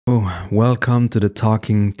Welcome to the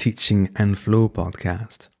Talking, Teaching and Flow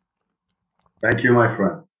podcast. Thank you, my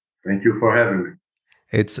friend. Thank you for having me.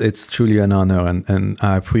 It's truly an honor, and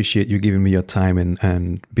I appreciate you giving me your time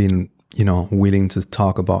and being, willing to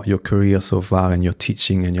talk about your career so far and your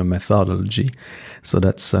teaching and your methodology. So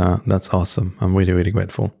that's awesome. I'm really, really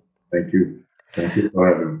grateful. Thank you. Thank you for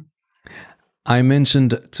having me. I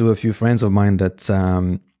mentioned to a few friends of mine that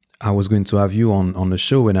I was going to have you on the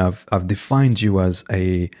show, and I've defined you as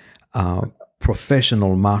a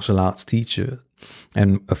professional martial arts teacher.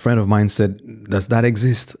 And a friend of mine said, "Does that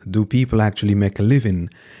exist? Do people actually make a living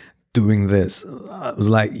doing this?" I was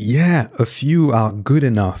like, "Yeah, a few are good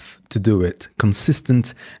enough to do it,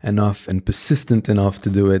 consistent enough and persistent enough to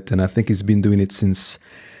do it." And I think he's been doing it since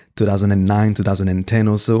 2009, 2010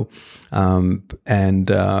 or so.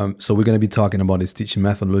 So we're going to be talking about his teaching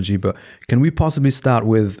methodology, but can we possibly start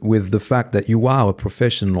with the fact that you are a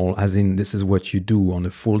professional, as in this is what you do on a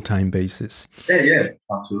full-time basis? Yeah,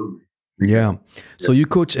 absolutely. Yeah. So you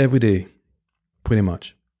coach every day, pretty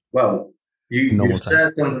much. Well, you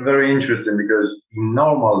said something very interesting, because in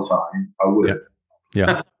normal time, I would.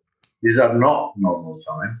 Yeah. These are not normal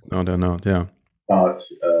time. No, they're not. Yeah. But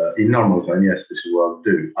in normal time, yes, this is what I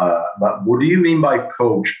do. But what do you mean by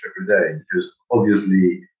coach every day? Because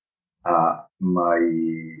obviously, my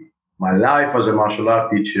life as a martial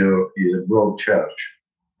art teacher is a broad church.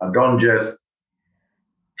 I don't just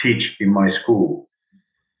teach in my school.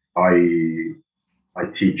 I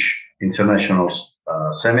teach international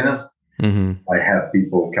seminars. Mm-hmm. I have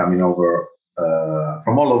people coming over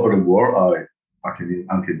from all over the world. I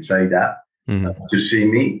can say that. Mm-hmm. To see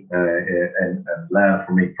me and learn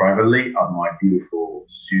from me privately at my beautiful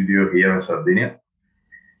studio here in Sardinia.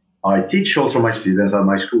 I teach also my students at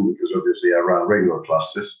my school, because obviously I run regular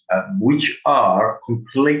classes, which are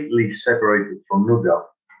completely separated from Nudda.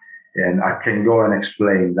 And I can go and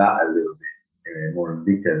explain that a little bit more in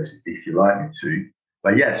detail if you like me to.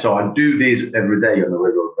 But yeah, so I do this every day on a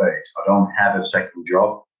regular basis. I don't have a second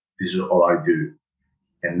job. This is all I do.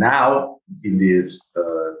 And now, in these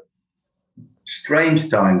strange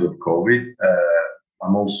times of COVID,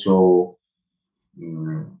 I'm also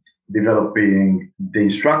developing the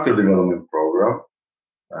Instructor Development Program,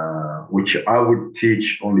 which I would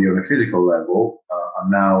teach only on a physical level.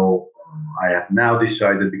 I have now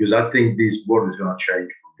decided, because I think this world is going to change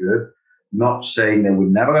for good. Not saying that we're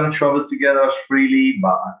never going to travel together freely,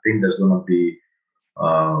 but I think there's going to be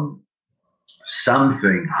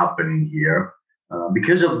something happening here.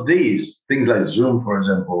 Because of these things like Zoom, for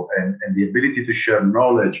example, and the ability to share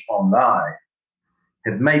knowledge online,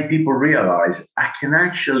 have made people realize I can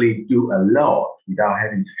actually do a lot without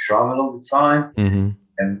having to travel all the time. Mm-hmm.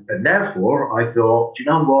 And therefore, I thought, you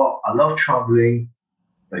know what? I love traveling,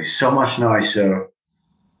 but it's so much nicer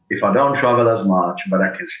if I don't travel as much, but I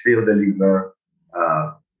can still deliver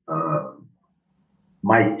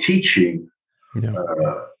my teaching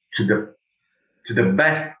to the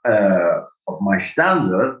best of my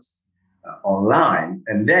standards online.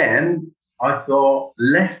 And then I thought,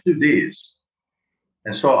 let's do this.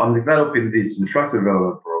 And so I'm developing this instructor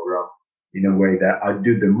development program in a way that I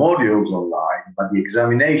do the modules online, but the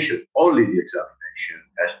examination, only the examination,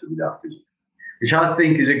 has to be done physically, which I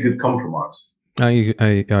think is a good compromise. I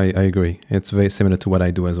agree. It's very similar to what I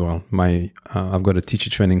do as well. I've got a teacher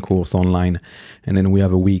training course online, and then we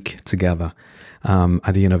have a week together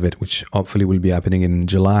at the end of it, which hopefully will be happening in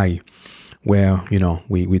July, where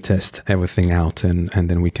we test everything out, and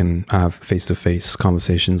then we can have face-to-face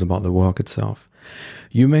conversations about the work itself.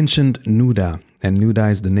 You mentioned Nudda, and Nudda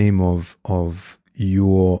is the name of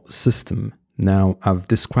your system. Now, I've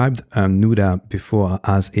described Nudda before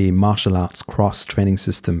as a martial arts cross-training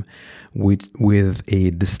system with a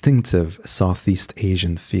distinctive Southeast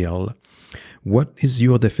Asian feel. What is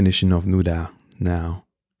your definition of Nudda now?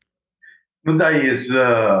 Nudda is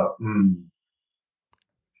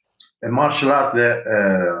a martial arts that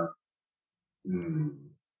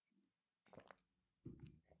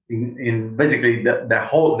in basically the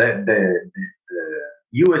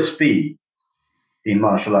USP in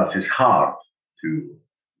martial arts is hard to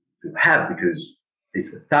have, because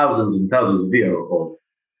it's thousands and thousands of years of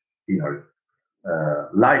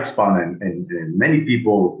lifespan, and many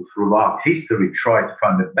people throughout history try to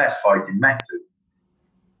find the best fighting method.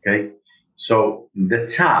 Okay, so the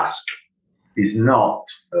task is not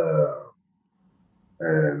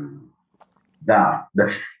that.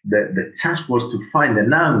 The task was to find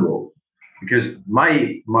an angle, because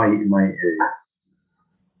my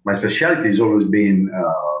specialty has always been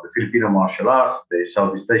the Filipino martial arts, the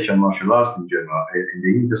Southeast Asian martial arts in general, and the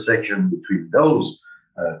intersection between those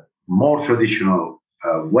more traditional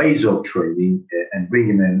ways of training and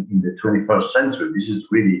bringing them in the 21st century. This is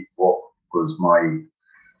really what was my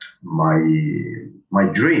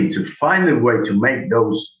dream, to find a way to make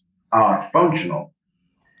those art functional.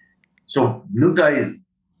 So Nudda is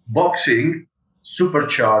boxing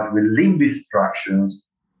supercharged with limb distractions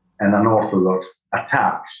and unorthodox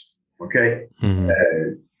attacks. Okay,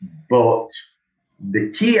 but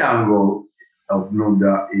the key angle of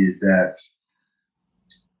Nudda is that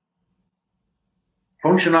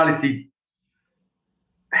functionality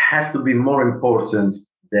has to be more important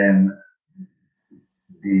than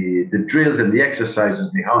the drills and the exercises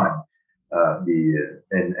behind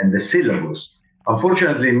and the syllabus.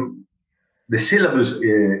 Unfortunately, the syllabus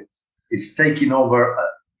is taking over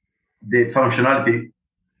the functionality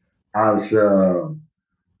as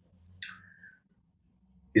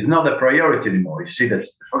is not a priority anymore. You see that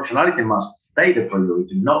the functionality must stay the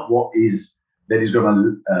priority, not what is that is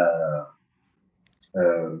going to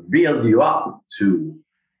build you up to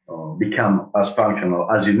become as functional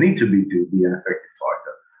as you need to be an effective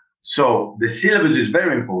fighter. So the syllabus is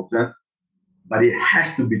very important, but it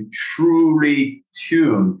has to be truly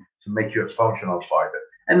tuned to make you a functional fighter,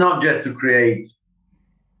 and not just to create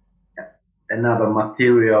another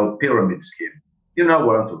material pyramid scheme. You know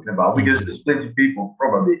what I'm talking about, because there's plenty of people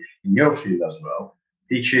probably in your field as well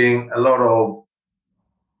teaching a lot of,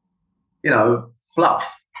 fluff,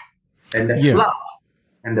 and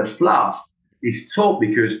the fluff is taught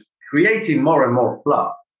because creating more and more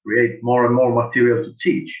fluff create more and more material to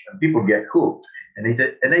teach, and people get hooked, and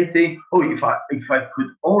they think, oh, if I could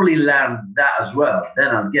only learn that as well, then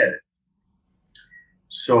I'll get it.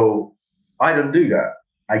 So I don't do that.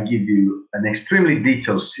 I give you an extremely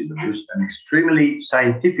detailed syllabus, an extremely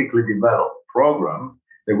scientifically developed program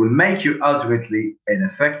that will make you ultimately an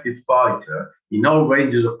effective fighter in all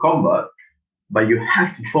ranges of combat, but you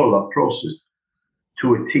have to follow that process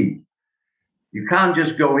to a T. You can't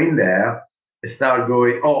just go in there and start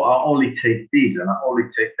going, oh, I'll only take these and I'll only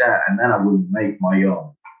take that, and then I will make my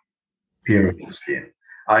own pyramid scheme.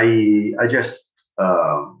 I just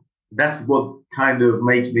that's what kind of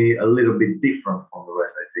makes me a little bit different from the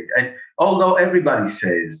rest, I think. And although everybody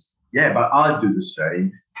says, yeah, but I'll do the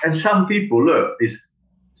same, and some people, look, is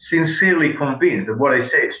sincerely convinced that what I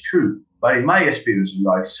say is true. But in my experience in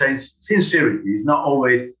life, sincerity is not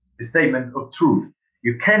always a statement of truth.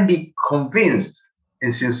 You can be convinced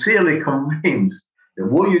and sincerely convinced that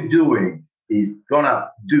what you're doing is gonna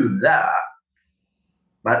do that.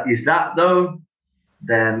 But is that though?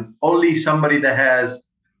 Then only somebody that has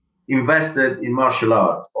invested in martial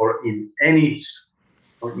arts or in any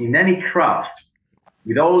craft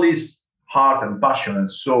with all his heart and passion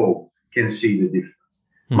and soul can see the difference.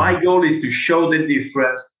 My goal is to show the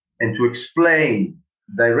difference and to explain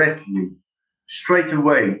directly, straight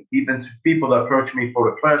away, even to people that approach me for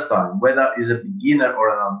the first time, whether it's a beginner or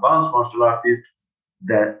an advanced martial artist,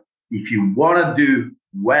 that if you want to do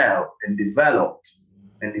well and develop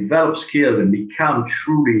skills and become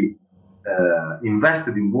truly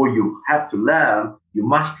invested in what you have to learn, you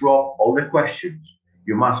must drop all the questions.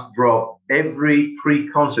 You must drop every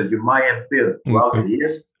preconcept you might have built throughout the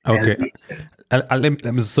years. Okay. Let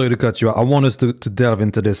me sorry to cut you out. I want us to delve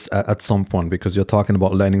into this at some point, because you're talking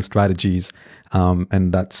about learning strategies,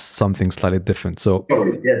 and that's something slightly different. So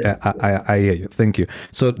yes. I hear you. Thank you.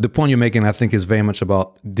 So the point you're making, I think, is very much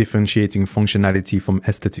about differentiating functionality from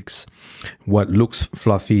aesthetics. What looks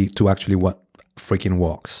fluffy to actually what freaking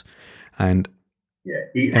works. And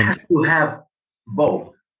it has to have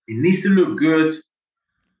both. It needs to look good,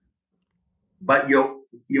 but your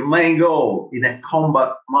main goal in a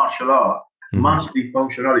combat martial art must be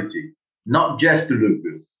functionality, not just to look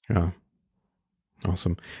good. Yeah,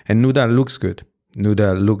 awesome. And Nudda looks good.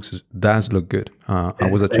 Nudda does look good. I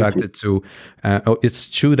was attracted to. It's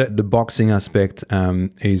true that the boxing aspect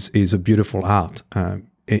is a beautiful art,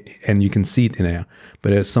 and you can see it in there.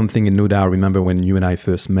 But there's something in Nudda. I remember when you and I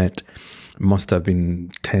first met. Must have been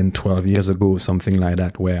 10, 12 years ago, something like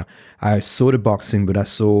that, where I saw the boxing, but I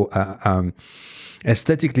saw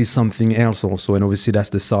aesthetically something else also. And obviously that's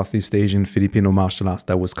the Southeast Asian Filipino martial arts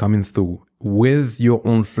that was coming through with your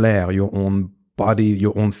own flair, your own body,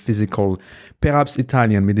 your own physical, perhaps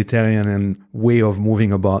Italian, Mediterranean way of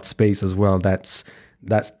moving about space as well. That's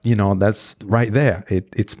right there.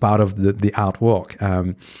 It's part of the artwork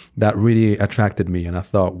that really attracted me. And I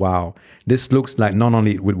thought, wow, this looks like not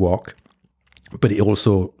only it would work, but it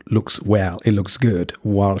also looks well. It looks good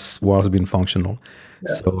whilst being functional.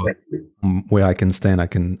 Yeah, so where I can stand, I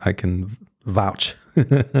can vouch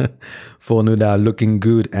for Nudda looking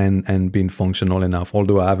good and being functional enough.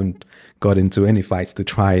 Although I haven't got into any fights to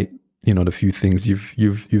try, the few things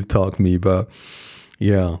you've taught me, but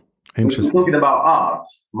Yeah. When we're Interesting. talking about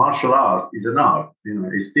arts, martial arts is an art.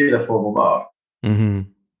 It's still a form of art. Mm-hmm.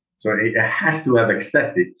 So it has to have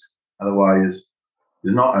aesthetics. Otherwise,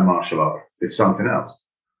 it's not a martial art. It's something else.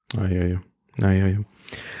 I hear you. I hear you.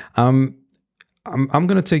 Um, I'm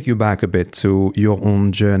going to take you back a bit to your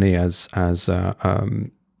own journey as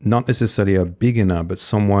not necessarily a beginner, but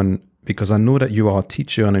someone, because I know that you are a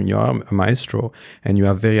teacher and you are a maestro, and you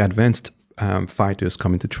have very advanced fighters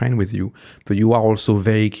coming to train with you, but you are also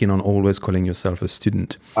very keen on always calling yourself a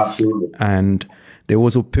student. Absolutely. And there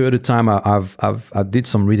was a period of time I did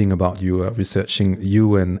some reading about you, researching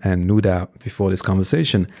you and Nudda before this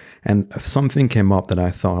conversation, and something came up that I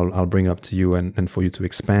thought I'll bring up to you and for you to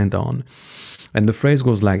expand on. And the phrase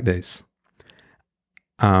goes like this.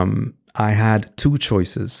 I had two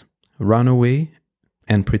choices: run away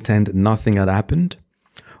and pretend nothing had happened,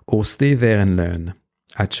 or stay there and learn.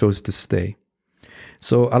 I chose to stay.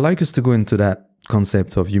 So I'd like us to go into that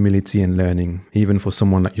concept of humility and learning, even for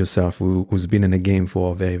someone like yourself who's been in the game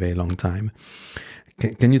for a very, very long time.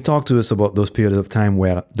 Can you talk to us about those periods of time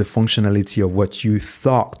where the functionality of what you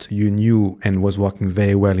thought you knew and was working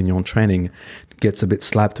very well in your training gets a bit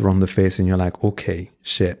slapped around the face and you're like, okay,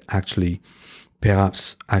 shit, actually,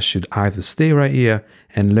 perhaps I should either stay right here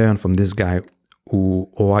and learn from this guy,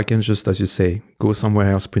 or I can just, as you say, go somewhere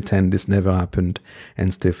else, pretend this never happened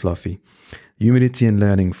and stay fluffy. Humility and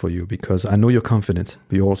learning for you, because I know you're confident,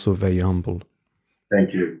 but you're also very humble.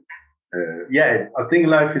 Thank you. Yeah, I think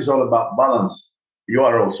life is all about balance. You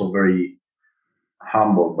are also very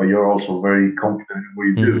humble, but you're also very confident in what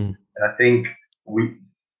you do. And I think we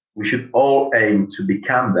should all aim to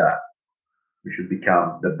become that. We should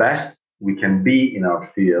become the best we can be in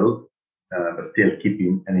our field, but still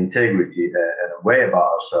keeping an integrity and a way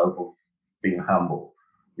about ourselves of being humble.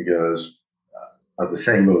 Because as the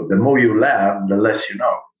saying goes, the more you learn, the less you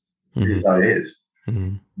know. This is how it is.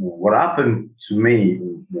 What happened to me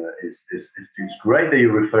is it's great that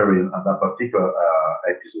you're referring at that particular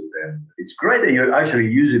episode, and it's great that you're actually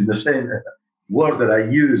using the same words that I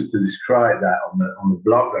used to describe that on the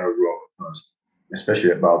blog that I wrote,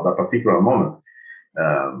 especially about that particular moment.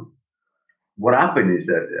 What happened is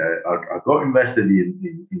that I got invested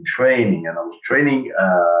in training, and I was training,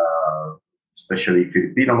 especially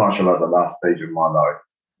Filipino martial arts, the last stage of my life,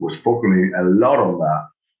 was focusing a lot on that.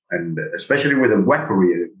 And especially with the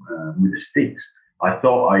weaponry, with the sticks, I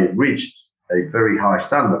thought I reached a very high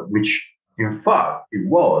standard, which in fact it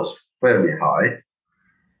was fairly high.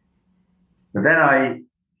 But then I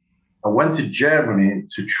went to Germany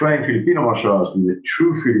to train Filipino martial arts with a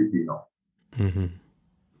true Filipino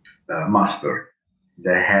master.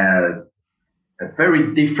 They had a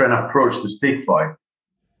very different approach to stick fight.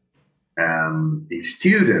 The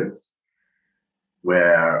students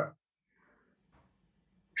were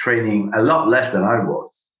training a lot less than I was.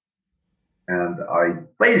 And I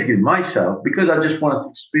basically myself, because I just wanted to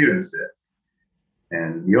experience it.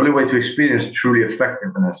 And the only way to experience truly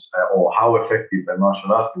effectiveness or how effective a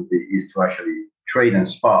martial art can be is to actually train and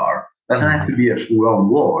spar. It doesn't have to be a full-on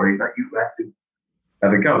war, but you have to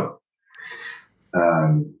have a go.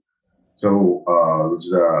 So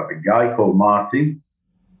there's a guy called Martin,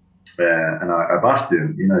 and I've asked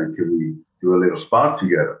him, can we do a little spar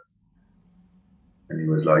together? And he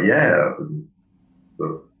was like, yeah,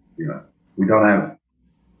 but we don't have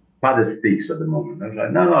padded sticks at the moment. I was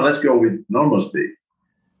like, no, let's go with normal sticks.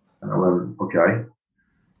 And I went, okay.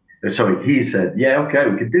 And so he said, yeah, okay,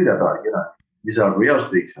 we can do that, but these are real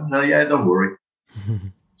sticks. I was like, yeah, don't worry.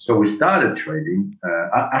 So we started trading.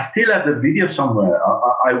 I still have the video somewhere.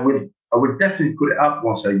 I would definitely put it up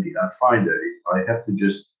once I find it. I have to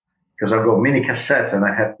just, because I've got mini cassettes and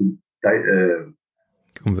I have to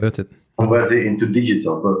convert it into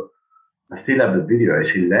digital. But I still have the video.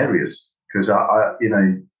 It's hilarious because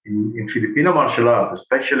in Filipino martial arts,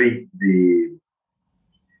 especially the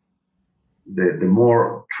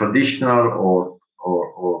more traditional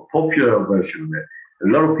or popular version of it, a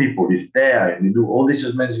lot of people is there and they do all these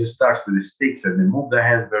suspension stacks with the sticks and they move their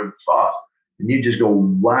hands very fast. And you just go,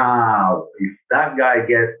 wow, if that guy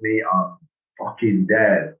gets me, I'm fucking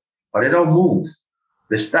dead. But they don't move.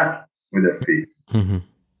 They're stuck with their feet.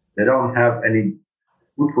 They don't have any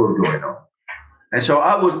footwork going on. And so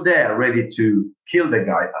I was there ready to kill the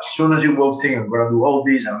guy. As soon as he walks in, I'm going to do all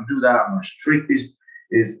this, I'm going to do that, I'm going to streak this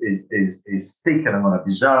is stick, and I'm going to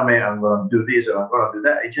disarm it, I'm going to do this, and I'm going to do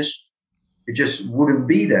that. It just wouldn't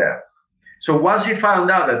be there. So once he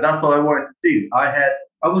found out that that's all I wanted to do, I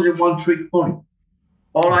was a one-trick pony.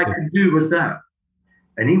 All I could do was that.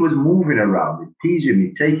 And he was moving around me, teasing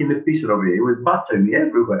me, taking the piece of me. He was buttering me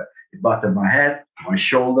everywhere. He buttered my head, my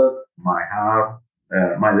shoulders, my arm,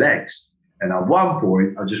 my legs. And at one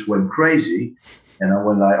point, I just went crazy, and I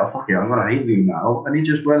went like, "Oh fuck it, I'm gonna hit him now." And he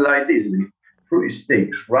just went like this, and he threw his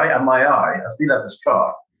sticks right at my eye. I still had the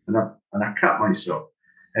scar, and I cut myself.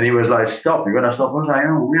 And he was like, "Stop! You gotta stop." I was like,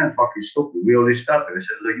 "Oh, we ain't fucking stopping. We already started." He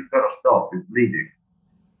said, "Look, you gotta stop. It's bleeding."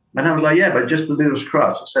 And I was like, "Yeah, but just a little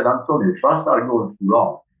scratch." I said, "Antonio, if I start going too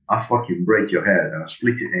long, I fucking break your head and I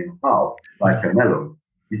split it in half like a melon.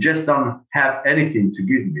 You just don't have anything to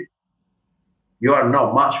give me. You are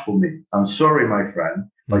not much for me. I'm sorry, my friend,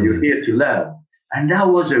 but you're here to learn." And that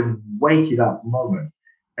was a waking up moment.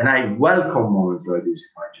 And I welcome moments like this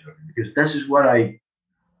in my journey because this is where I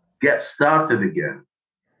get started again.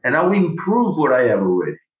 And I will improve what I have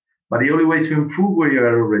already. But the only way to improve what you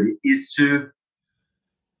have already is to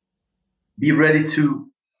be ready to,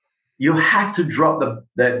 you have to drop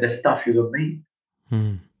the stuff you don't need.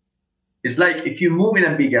 It's like if you move in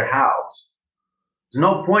a bigger house, there's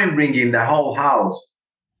no point bringing the whole house.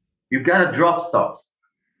 You gotta drop stuff.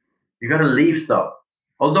 You gotta leave stuff.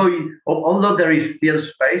 Although there is still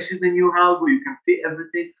space in the new house where you can fit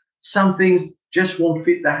everything, some things just won't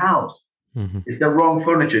fit the house. It's the wrong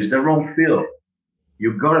furniture. It's the wrong feel.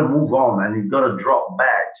 You gotta move on and you gotta drop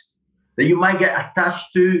bags that you might get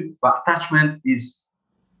attached to, but attachment is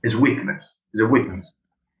weakness. It's a weakness.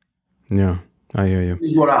 Yeah, I hear you.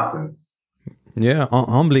 This is what happened. Yeah,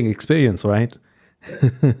 humbling experience, right?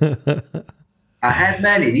 I had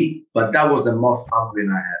many, but that was the most humbling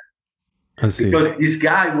I had. I see. Because this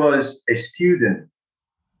guy was a student.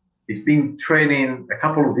 He's been training a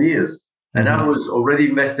couple of years. And I was already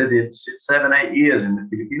invested in 7-8 years in the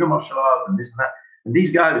Filipino martial arts and this and that. And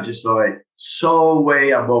these guys were just like so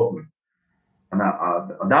way above me. And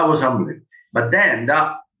that was humbling. But then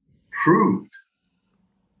that proved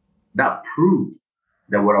that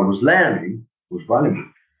what I was learning was valuable.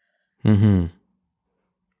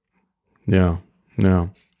 Yeah.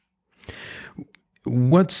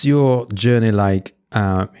 What's your journey like?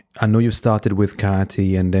 I know you started with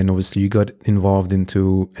karate, and then obviously you got involved in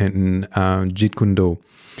Jeet Kune Do.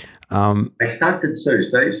 I started. Sorry,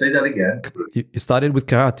 say that again. You started with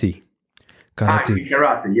karate.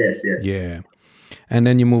 Karate. Yes. Yeah. And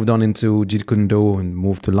then you moved on into Jeet Kune Do and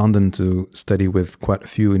moved to London to study with quite a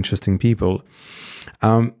few interesting people.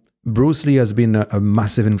 Bruce Lee has been a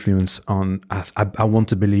massive influence on, I want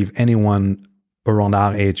to believe, anyone around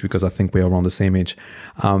our age, because I think we're around the same age,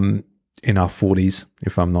 in our 40s,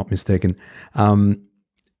 if I'm not mistaken.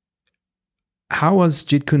 How has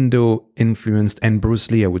Jeet Kune Do influenced, and Bruce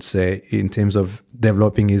Lee, I would say, in terms of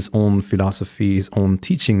developing his own philosophy, his own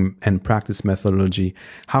teaching and practice methodology?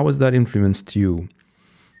 How has that influenced you?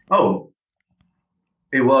 Oh,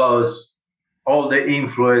 it was all the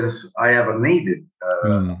influence I ever needed.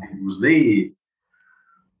 Bruce Lee,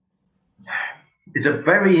 it's a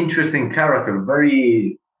very interesting character,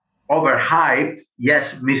 very overhyped,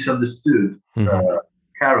 yes, misunderstood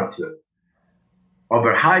character.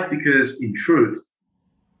 Overhyped because, in truth,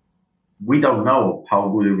 we don't know how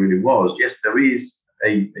good it really was. Yes, there is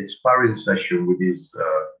a sparring session with his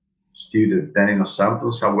student, Danilo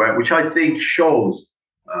Santos, somewhere, which I think shows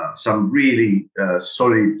some really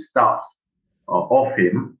solid stuff of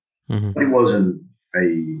him. But it wasn't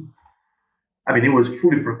he was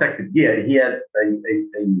fully protected. Yeah, he had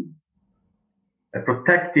a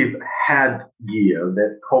protective head gear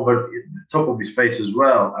that covered the top of his face as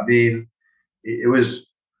well. I mean, it was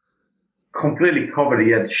completely covered.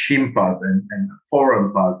 He had shin pad and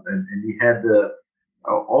forearm pad, and he had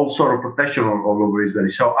all sort of protection all over his body.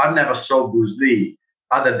 So I never saw Bruce Lee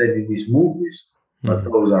other than in his movies, but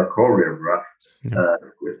those are choreographed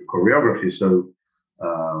with choreography. So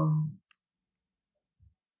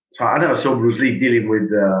I never saw Bruce Lee dealing with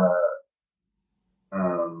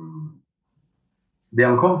the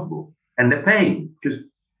uncomfortable and the pain. Because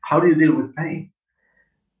how do you deal with pain?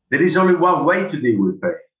 There is only one way to deal with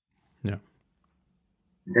pain. Yeah.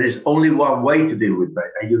 There is only one way to deal with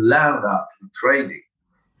pain, and you learn that through training.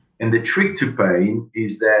 And the trick to pain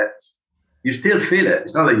is that you still feel it.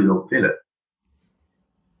 It's not that you don't feel it.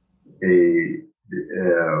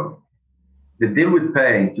 To deal with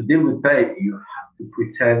pain, you have to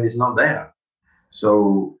pretend it's not there.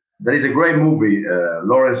 So there is a great movie,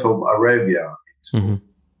 Lawrence of Arabia,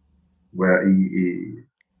 where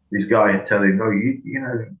this guy telling, "No,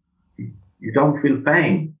 you don't feel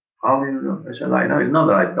pain." How do you know? I said, "Like, no, it's not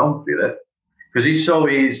that I don't feel it," because he saw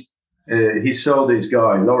this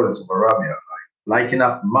guy, Lawrence of Arabia, lighting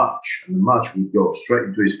up match, and the match would go straight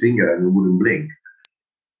into his finger and he wouldn't blink.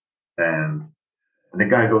 And the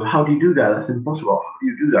guy goes, "How do you do that? That's impossible. How do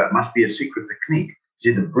you do that? It must be a secret technique. Is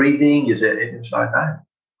it the breathing? Is it?" It's like that.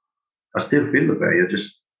 I still feel the pain. I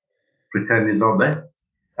just pretend it's not there.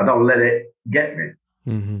 I don't let it get me.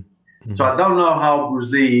 Mm-hmm. Mm-hmm. So I don't know how Bruce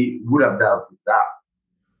Lee would have dealt with that.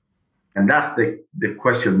 And that's the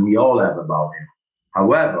question we all have about him.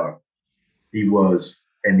 However, he was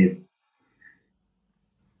a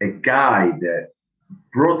guy that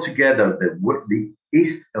brought together the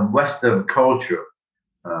East and Western culture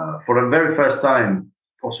for the very first time,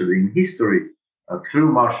 possibly in history,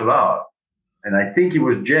 through martial art. And I think he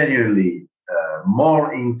was genuinely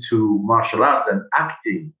more into martial arts than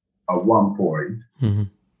acting at one point. Mm-hmm.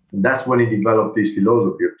 And that's when he developed this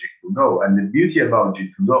philosophy of Jeet Kune Do. And the beauty about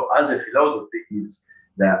Jeet Kune Do as a philosophy is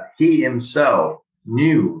that he himself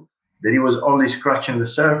knew that he was only scratching the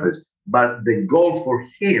surface. But the goal for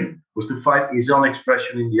him was to find his own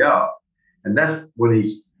expression in the art. And that's when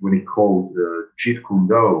he called Jeet Kune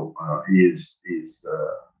Do his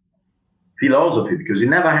philosophy, because he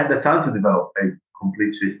never had the time to develop a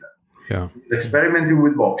complete system. Yeah. Experimenting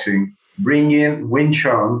with boxing, bring in Wing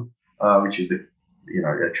Chun, which is the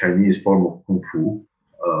a Chinese form of Kung Fu.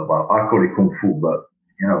 Well, I call it Kung Fu, but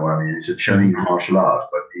you know what I mean. It's a Chinese martial arts,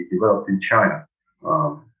 but it developed in China.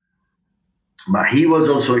 But he was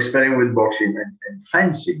also experimenting with boxing and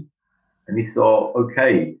fencing, and he thought,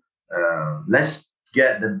 okay, let's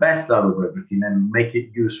get the best out of everything and make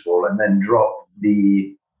it useful, and then drop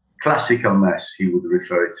the classical mess, he would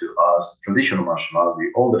refer it to as traditional martial art,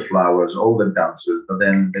 all the flowers, all the dances, but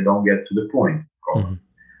then they don't get to the point. Mm-hmm.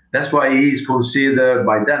 That's why he's considered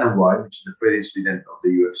by Dana White, which is the president of the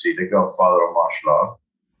UFC, the godfather of martial art,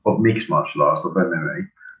 of mixed martial arts, of MMA,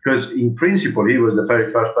 because in principle, he was the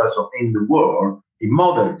very first person in the world, in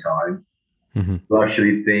modern time, to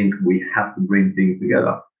actually think we have to bring things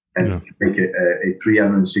together and make it a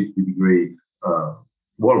 360-degree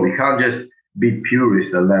world. We can't just be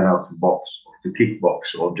purists and learn how to box or to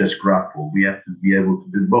kickbox or just grapple. We have to be able to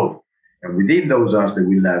do both. And within those arts that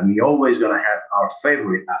we learn, we're always going to have our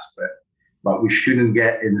favorite aspect, but we shouldn't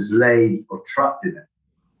get enslaved or trapped in it.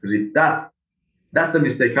 Because if that's the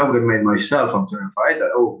mistake I would have made myself. Antonio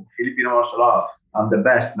Faedda, Filipino martial arts, I'm the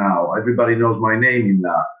best now. Everybody knows my name in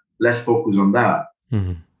that. Let's focus on that.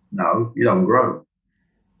 Mm-hmm. No, you don't grow.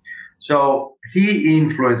 So he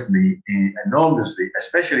influenced me enormously,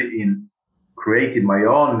 especially in creating my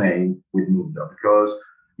own name with Nudda, because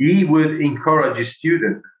he would encourage his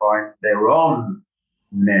students to find their own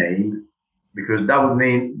name, because that would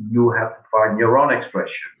mean you have to find your own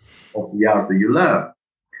expression of the arts that you learn.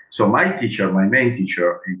 So my main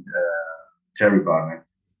teacher, Terry Barnett,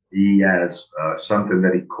 he has something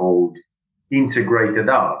that he called integrated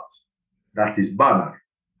arts. That is Barnett.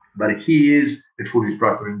 But he is a full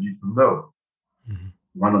instructor in Jeet Kune Do. Mm-hmm.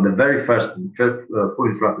 One of the very first full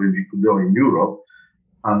instructor in Jeet Kune Do in Europe,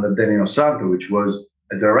 under Daniel Santo, which was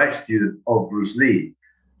a direct student of Bruce Lee.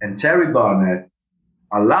 And Terry Barnett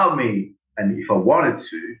allowed me, and if I wanted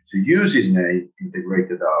to use his name,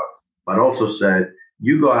 Integrated Arts, but also said,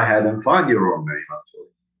 you go ahead and find your own name, actually.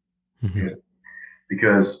 Mm-hmm.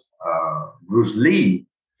 Because Bruce Lee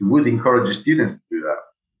would encourage his students to do that.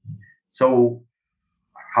 So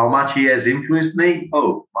how much he has influenced me?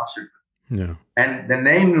 Oh, massively. Yeah. And the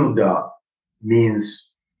name Nudda means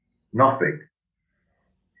nothing.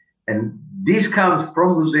 And this comes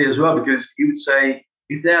from Bruce Lee as well, because he would say,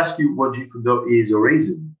 if they ask you what Jeet Kune Do is or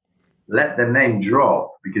isn't, let the name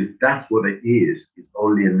drop, because that's what it is. It's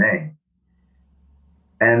only a name.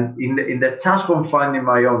 And in the task of finding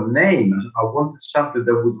my own name, I wanted something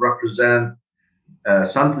that would represent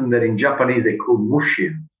something that in Japanese they call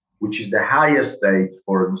mushin, which is the highest state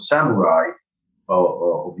for a samurai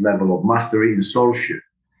of level of mastery in soulship.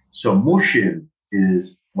 So mushin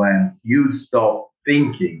is when you stop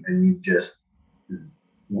thinking and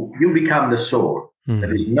you become the sword. Mm-hmm.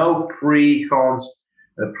 There is no pre-thought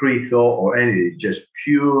or anything, just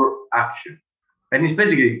pure action. And it's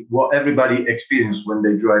basically what everybody experiences when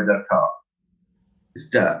they drive their car. It's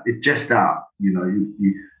that. It's just that. You know,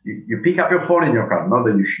 you pick up your phone in your car. Not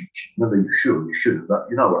that you shouldn't, but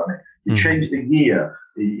you know what I mean. You change the gear,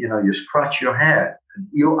 you scratch your head.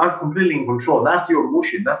 You are completely in control. That's your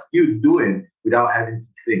motion. That's you doing without having to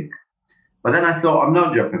think. But then I thought, I'm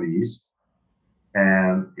not Japanese,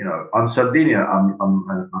 and I'm Sardinia. I'm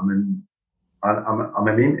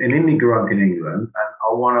an immigrant in England, and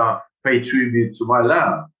I want to pay tribute to my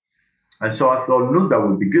land. And so I thought Nudda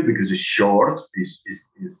would be good because it's short, it's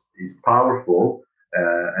powerful,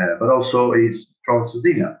 but also it's from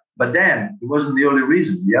Sardinia. But then it wasn't the only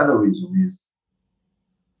reason. The other reason is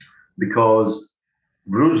because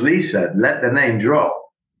Bruce Lee said, let the name drop,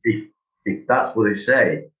 if that's what they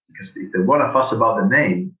say. Because if they want to fuss about the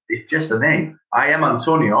name, it's just a name. I am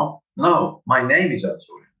Antonio. No, my name is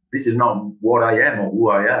Antonio. This is not what I am or who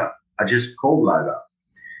I am. I just call like that.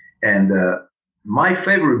 And my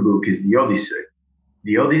favorite book is the Odyssey.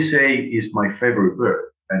 The Odyssey is my favorite book.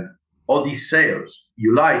 And Odysseus,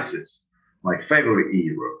 Ulysses, my favorite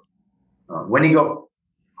hero. When he got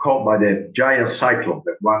caught by the giant cyclops,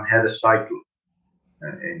 that one-headed cyclops,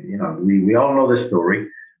 and we all know the story.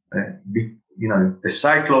 The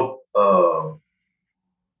cyclops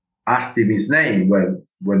asked him his name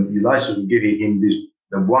when Ulysses was giving him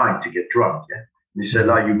the wine to get drunk. Yeah? And he said,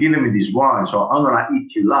 like, you're giving me this wine, so I'm gonna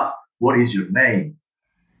eat you last. What is your name?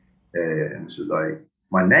 And he said, like,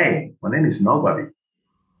 my name is nobody.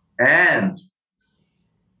 And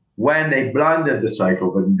when they blinded the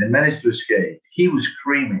cyclops and they managed to escape, he was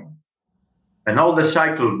screaming. And all the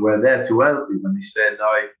cyclops were there to help him. And he said,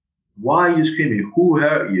 like, why are you screaming? Who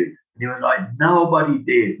hurt you? And he was like, nobody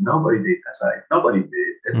did. Nobody did. I was like, nobody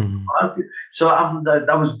did. Mm-hmm. So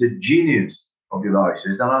that was the genius of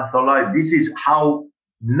Ulysses. And I thought, like, this is how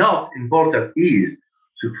not important it is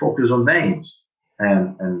to focus on names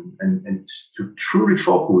and to truly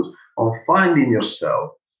focus on finding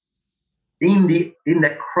yourself in the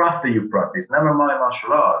craft that you practice. Never mind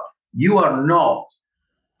martial art. You are not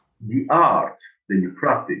the art that you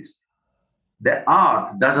practice. The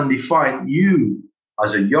art doesn't define you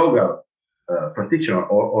as a yoga practitioner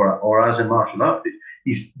or as a martial artist.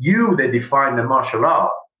 It's you that define the martial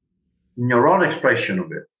art in your own expression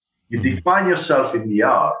of it. You define yourself in the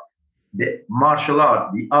art. The martial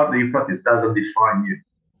art, the art that you practice, doesn't define you.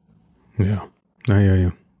 Yeah, I hear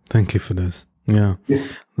you. Thank you for this. Yeah.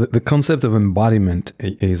 The concept of embodiment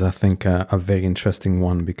is, I think, a very interesting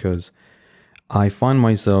one, because I find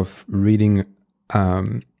myself reading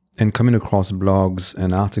and coming across blogs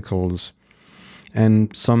and articles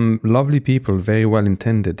and some lovely people, very well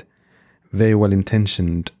intended, very well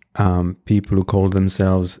intentioned people who call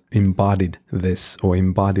themselves embodied this or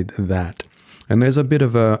embodied that. And there's a bit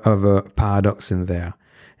of a paradox in there,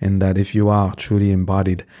 in that if you are truly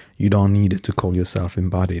embodied, you don't need to call yourself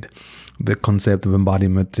embodied. The concept of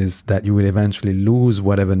embodiment is that you will eventually lose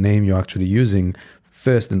whatever name you're actually using,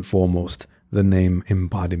 first and foremost, the name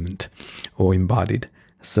embodiment or embodied.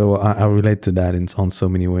 So I relate to that on so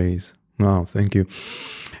many ways. Oh, thank you.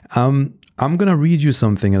 I'm going to read you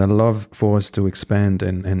something, and I'd love for us to expand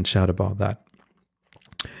and chat about that.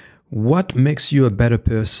 What makes you a better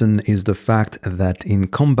person is the fact that in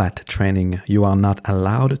combat training, you are not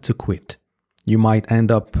allowed to quit. You might end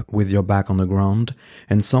up with your back on the ground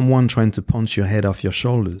and someone trying to punch your head off your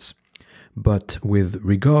shoulders. But with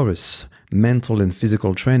rigorous mental and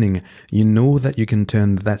physical training, you know that you can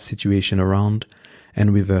turn that situation around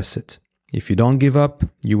and reverse it. If you don't give up,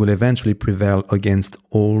 you will eventually prevail against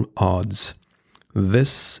all odds.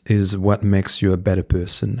 This is what makes you a better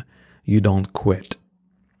person. You don't quit.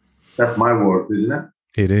 That's my word, isn't it?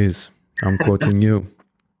 It is. I'm quoting you.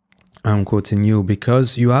 I'm quoting you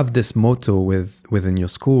because you have this motto within your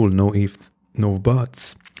school, no ifs, no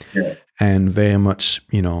buts. Yeah. And very much,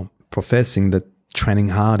 professing that training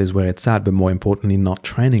hard is where it's at, but more importantly, not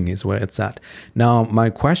training is where it's at. Now, my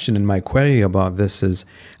question and my query about this is,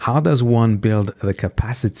 how does one build the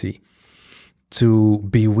capacity to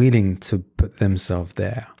be willing to put themselves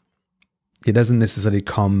there? It doesn't necessarily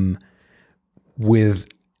come with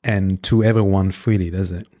and to everyone freely,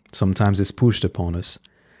 does it? Sometimes it's pushed upon us.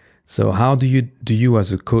 So how do you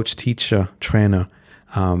as a coach, teacher, trainer,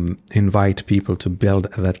 invite people to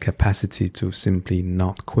build that capacity to simply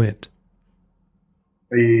not quit?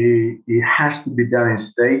 It has to be done in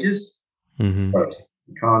stages. Mm-hmm. First,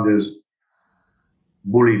 you can't just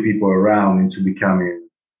bully people around into becoming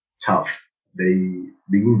tough. They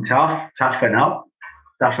begin toughening up.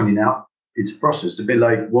 It's a process. It's a bit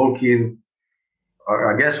like walking.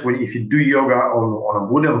 I guess if you do yoga on a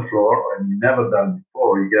wooden floor and you've never done it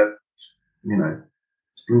before, you get,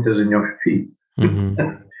 splinters in your feet.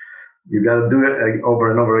 Mm-hmm. You got to do it over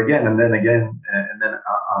and over again, and then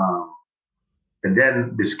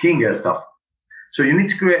the skin gets tough. So you need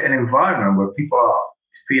to create an environment where people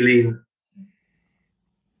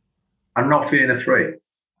are not feeling afraid.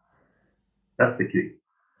 That's the key.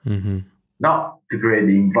 Mm-hmm. Not to create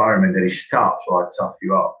the environment that is tough, so I tough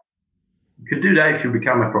you up. You could do that if you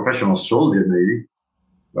become a professional soldier, maybe,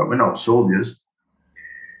 but we're not soldiers.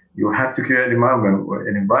 You have to create an environment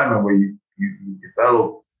where you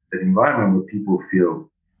develop an environment where people feel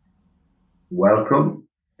welcome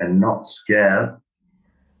and not scared.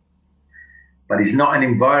 But it's not an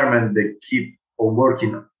environment that keep on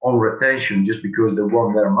working on retention just because they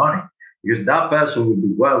want their money. Because that person will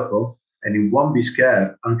be welcome and he won't be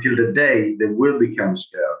scared until the day they will become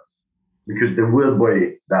scared. Because they will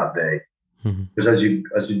be that day. Mm-hmm. Because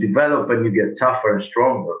as you develop and you get tougher and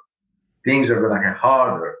stronger, things are going to get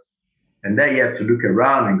harder. And then you have to look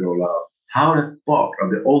around and go, like, how the fuck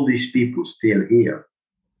are all these people still here?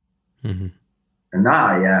 Mm-hmm. And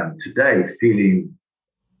I am today feeling,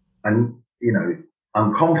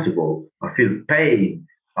 uncomfortable. I feel pain.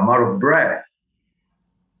 I'm out of breath.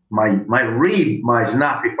 My rib might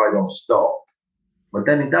snap if I don't stop, but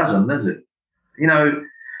then it doesn't, does it?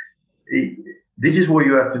 This is what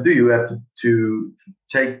you have to do. You have to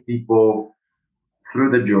take people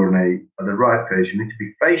through the journey at the right pace. You need to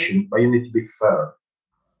be patient, but you need to be firm.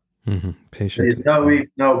 Mm-hmm. Patient. There's no if,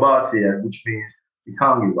 no buts here, which means you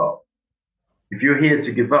can't give up. If you're here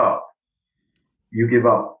to give up, you give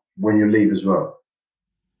up when you leave as well.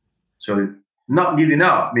 So not giving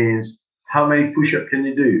up means, how many push-ups can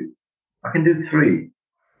you do? I can do 3.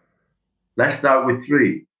 Let's start with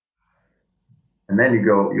 3. And then you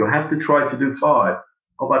go, you have to try to do 5.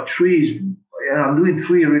 Oh, but 3 is, I'm doing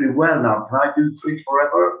 3 really well now. Can I do 3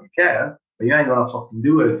 forever? You can, but you ain't gonna fucking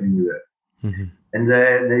do anything with it. Mm-hmm. And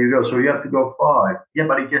then there you go. So you have to go 5. Yeah,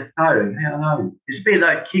 but it gets tiring. Yeah, I know. It's a bit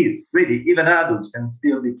like kids, really. Even adults can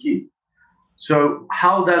still be kids. So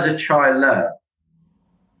how does a child learn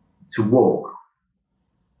to walk?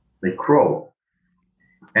 They crawl.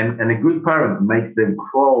 And a good parent makes them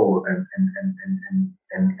crawl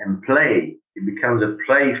and play. It becomes a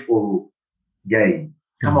playful game.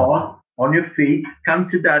 Come on your feet. Come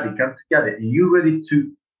to daddy. Come together. Are you ready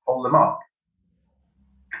to hold them up?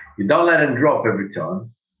 You don't let them drop every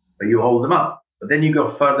time, but you hold them up. But then you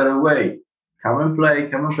go further away. Come and play.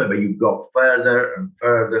 But you go further and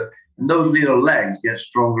further. And those little legs get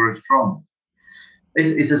stronger and stronger.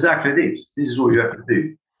 It's exactly this. This is what you have to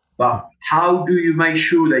do. But how do you make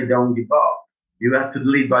sure they don't give up? You have to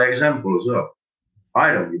lead by example as well.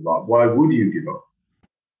 I don't give up. Why would you give up?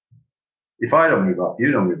 If I don't give up,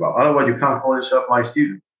 you don't give up. Otherwise, you can't call yourself my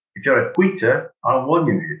student. If you're a quitter, I don't want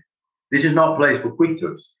you here. This is not a place for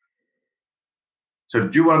quitters. So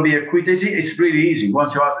do you want to be a quitter? It's really easy.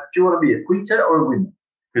 Once you ask, do you want to be a quitter or a winner?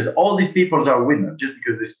 Because all these people are winners just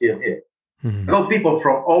because they're still here. Mm-hmm. I know people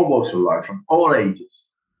from all walks of life, from all ages.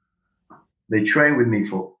 They trained with me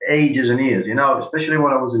for ages and years. Especially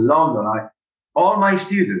when I was in London, all my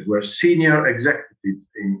students were senior executives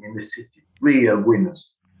in the city, real winners.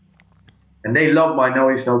 And they love my no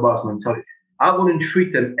ifs, no buts mentality. I wouldn't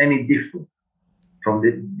treat them any different from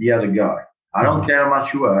the other guy. I don't care how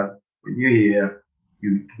much you earn. When you're here,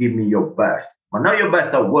 you give me your best. But not your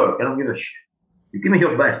best at work. I don't give a shit. You give me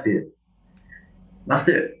your best here. That's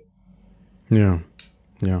it. Yeah.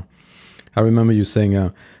 I remember you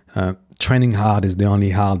saying training hard is the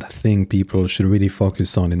only hard thing people should really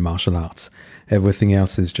focus on in martial arts. Everything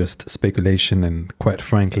else is just speculation and, quite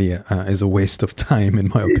frankly, is a waste of time,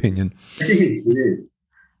 in my opinion. It is.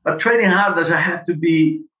 But training hard doesn't have to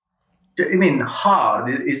be,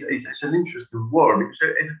 hard is an interesting word. Because,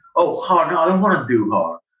 hard, no, I don't want to do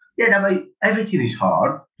hard. Yeah, everything is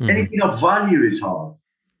hard. Mm-hmm. Anything of value is hard.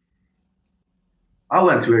 I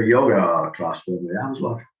went to a yoga class one day. I was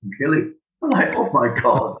like, I'm killing. I'm like, oh my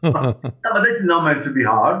God. No, but this is not meant to be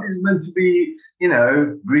hard. It's meant to be,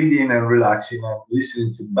 breathing and relaxing and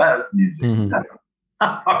listening to bells music. Mm-hmm.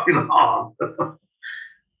 That's fucking hard.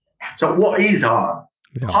 So what is hard?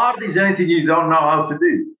 Yeah. Hard is anything you don't know how to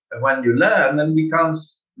do. And when you learn, then it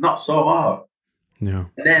becomes not so hard. Yeah.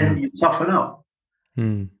 And then you toughen up.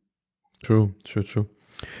 True.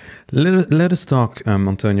 Let us talk,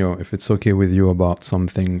 Antonio, if it's okay with you, about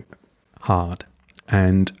something hard.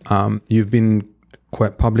 And you've been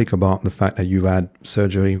quite public about the fact that you've had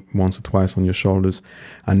surgery once or twice on your shoulders.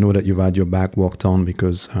 I know that you've had your back worked on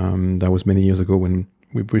because that was many years ago when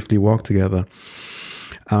we briefly worked together.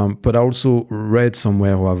 But I also read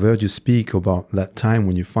somewhere, or I've heard you speak about that time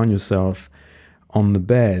when you find yourself on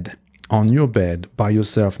your bed by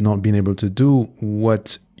yourself, not being able to do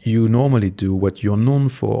what you normally do, what you're known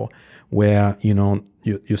for, where,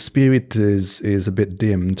 your spirit is a bit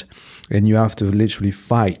dimmed and you have to literally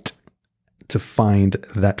fight to find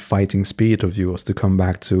that fighting spirit of yours, to come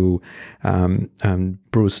back to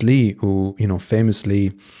Bruce Lee, who,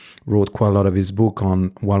 famously wrote quite a lot of his book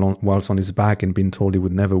whilst on his back and been told he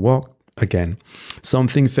would never walk again.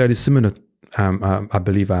 Something fairly similar, I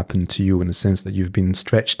believe, happened to you in the sense that you've been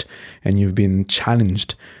stretched and you've been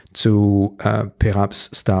challenged to perhaps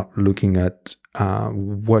start looking at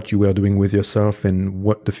what you were doing with yourself and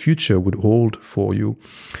what the future would hold for you.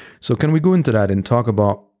 So can we go into that and talk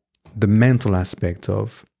about the mental aspect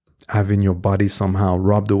of having your body somehow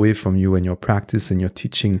robbed away from you and your practice and your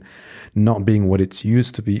teaching not being what it's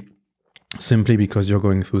used to be, simply because you're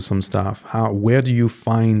going through some stuff? Where did you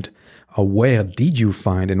find,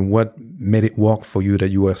 and what made it work for you that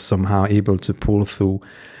you were somehow able to pull through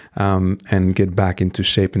and get back into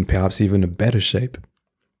shape and perhaps even a better shape?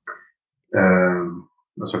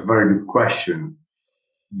 That's a very good question.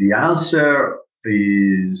 The answer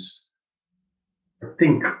is, I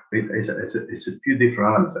think it's a few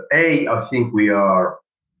different answers. I think we are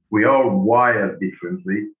wired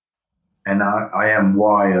differently, and I am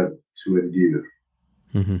wired to endure.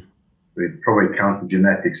 Mm-hmm. It probably counts to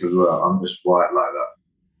genetics as well. I'm just wired like that.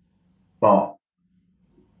 But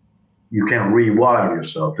you can rewire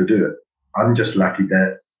yourself to do it. I'm just lucky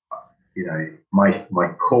that, my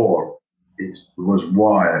core was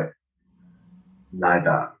wired like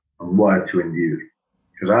that. I'm wired to endure,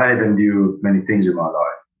 because I have endured many things in my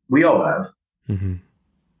life. We all have. Mm-hmm.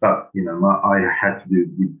 But, I had to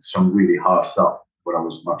do some really hard stuff when I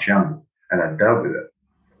was much younger, and I dealt with it.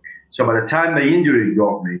 So by the time the injury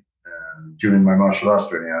got me during my martial arts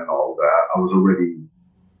training and all that, I was already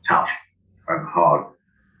tough and hard.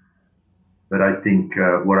 But I think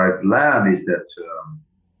what I've learned is that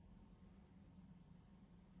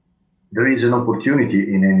there is an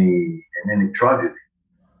opportunity in any tragedy.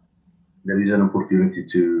 There is an opportunity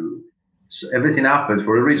to. So everything happens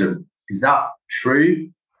for a reason. Is that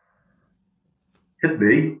true? Could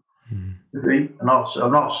be. Mm-hmm. Could be. I'm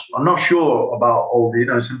not sure about all the.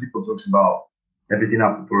 Some people talk about everything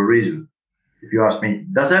happens for a reason. If you ask me,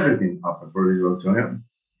 does everything happen for a reason, Antonio?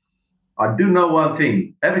 I do know one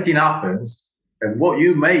thing. Everything happens, and what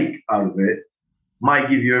you make out of it might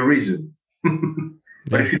give you a reason.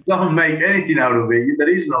 But if you don't make anything out of it, there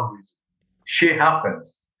is no reason. Shit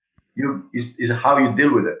happens. Is how you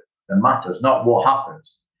deal with it that matters, not what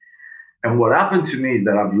happens. And what happened to me is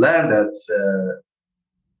that I've learned that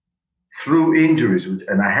through injuries,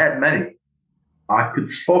 and I had many, I could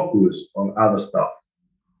focus on other stuff.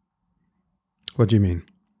 What do you mean?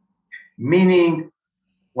 Meaning,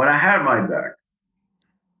 when I hurt my back,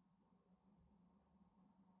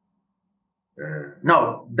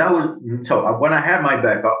 when I had my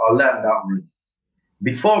back, I learned that way.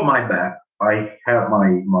 Before my back, I had my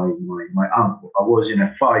uncle. I was in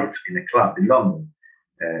a fight in a club in London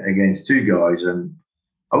against two guys, and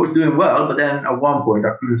I was doing well, but then at one point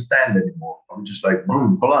I couldn't stand anymore. I was just like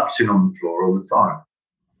boom, collapsing on the floor all the time.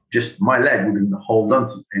 Just my leg wouldn't hold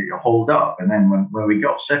up. And then when we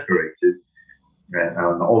got separated,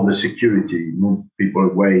 and all the security moved people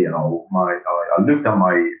away, I looked at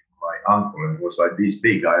my uncle, and it was like this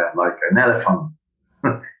big. I had like an elephant.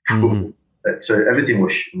 Mm-hmm. So everything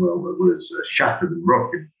was shattered and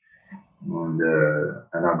broken, and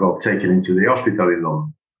I got taken into the hospital in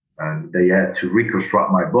London, and they had to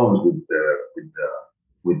reconstruct my bones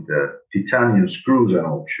with the titanium screws and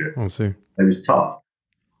all shit. I see. It was tough.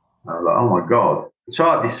 I was like, oh my god! So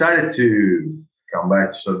I decided to come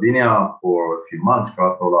back to Sardinia for a few months.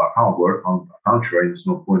 Because I thought, I can't work, I can't train. There's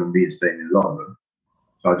no point in me staying in London.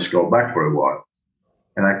 So I just go back for a while,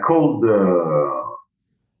 and I called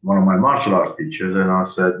one of my martial arts teachers, and I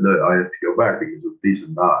said, look, I have to go back because of this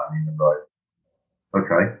and that. And he was like,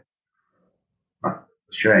 okay. That's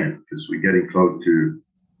a shame, because we're getting close to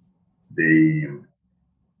the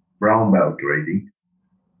brown belt grading,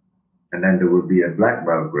 and then there will be a black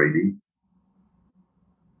belt grading.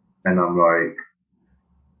 And I'm like,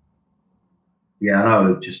 yeah,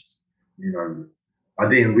 no, just, I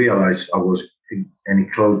didn't realize I was any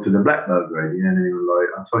close to the black belt grading. And he was like,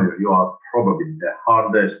 Antonio, you are probably the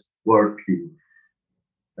hardest working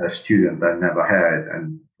student I never had.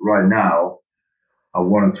 And right now, I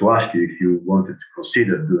wanted to ask you if you wanted to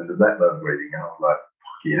consider doing the black belt grading. And I was like,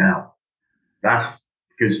 fucking hell. That's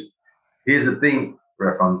because here's the thing,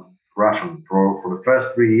 Russian, for the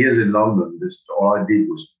first 3 years in London, all I did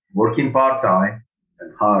was working part-time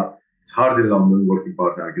and hard. It's hard in London working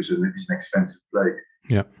part-time because it's an expensive place.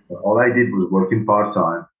 Yeah. But all I did was working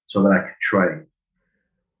part-time so that I could train.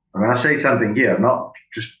 And when I say something here, I'm not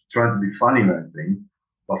just trying to be funny or anything,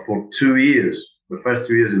 but for 2 years, the first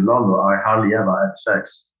 2 years in London, I hardly ever had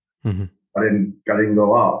sex. Mm-hmm. I didn't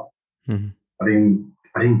go out. Mm-hmm.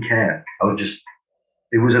 I didn't care.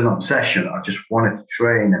 It was an obsession. I just wanted to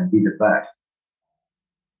train and be the best.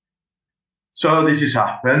 So this has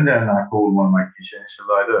happened, and I called one of my teachers and said,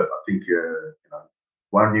 like, look, I think,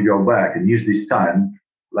 why don't you go back and use this time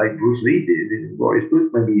like Bruce Lee did? Well, it's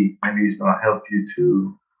good. Maybe he's going to help you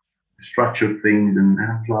to structure things. And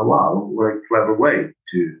I was like, wow, what a clever way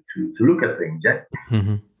to look at things, yeah?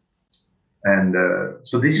 Mm-hmm. And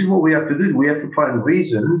so this is what we have to do. We have to find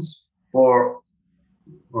reasons for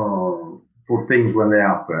things when they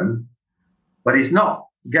happen, but it's not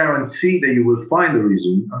guaranteed that you will find a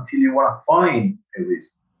reason until you want to find a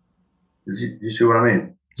reason. You see what I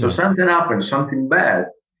mean? So something happens, something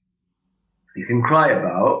bad, you can cry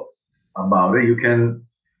about it. You can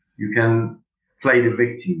You can play the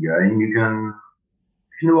victim game. You can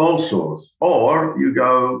do all sorts. Or you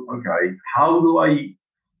go, okay, how do I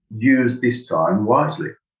use this time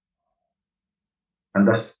wisely? And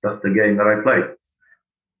that's the game that I played.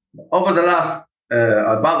 Over the last,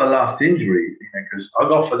 about the last injury, because I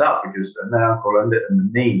got for that because the ankle and the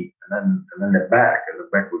knee, and then the back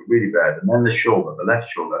was really bad, and then the shoulder, the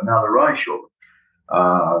left shoulder, and now the right shoulder.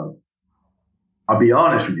 I'll be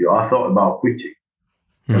honest with you, I thought about quitting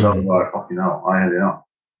because I was like, fucking hell, I had enough.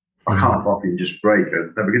 I can't fucking just break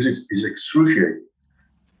it because it's excruciating.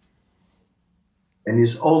 And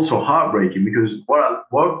it's also heartbreaking because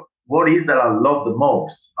what is that I love the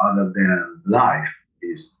most other than life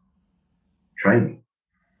is training.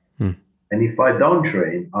 And if I don't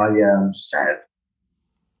train, I am sad.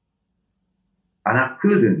 And I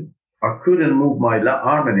couldn't move my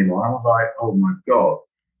arm anymore. I was like, oh my God,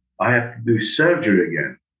 I have to do surgery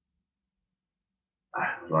again. I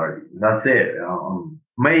was like, that's it.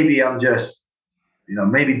 Maybe I'm just,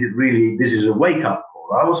 maybe this is a wake up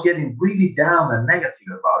call. I was getting really down and negative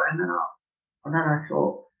about it. And then I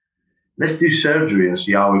thought, let's do surgery and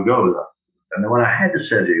see how it goes. And then when I had the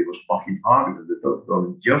surgery, it was fucking hard because the doctor told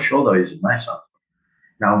me, your shoulder is a mess.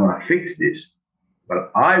 Now I'm going to fix this.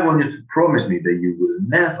 But I want you to promise me that you will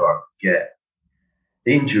never get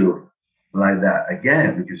injured like that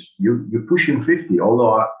again because you're pushing 50.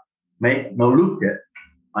 Although I may not look it,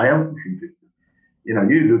 I am pushing 50.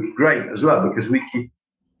 You look great as well because we keep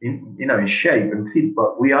in shape and fit,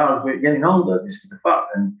 but we're getting older. This is the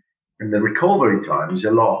fact. And the recovery time is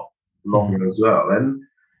a lot longer as well. And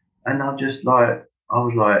I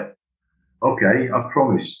was like, okay, I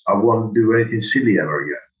promise I won't do anything silly ever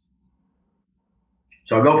again.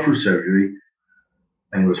 So I got through surgery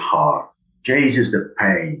and it was hard. Jesus, the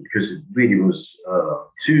pain, because it really was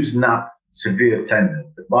 2 snapped severe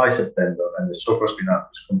tendons, the bicep tendon and the supraspinatus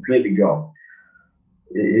was completely gone.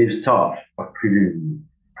 It was tough. I couldn't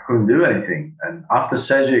do anything. And after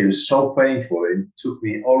surgery, it was so painful. It took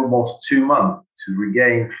me almost 2 months to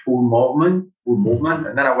regain full movement.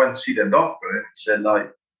 And then I went to see the doctor and he said,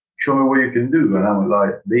 like, show me what you can do. And I was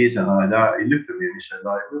like, this and like that. He looked at me and he said,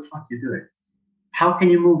 like, what the fuck are you doing? How can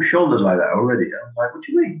you move shoulders like that already? I was like, what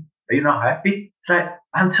do you mean? Are you not happy? It's like,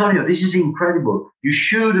 Antonio, this is incredible. You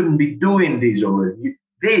shouldn't be doing this already.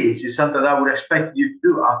 This is something I would expect you to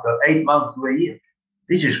do after 8 months to a year.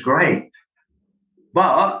 This is great.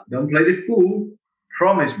 But don't play the fool.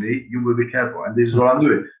 Promise me you will be careful. And this is what I'm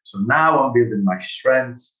doing. So now I'm building my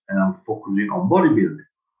strengths and I'm focusing on bodybuilding,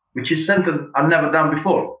 which is something I've never done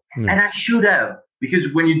before. And I should have,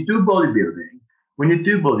 because when you do bodybuilding,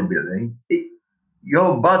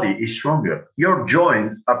 your body is stronger. Your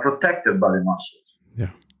joints are protected by the muscles.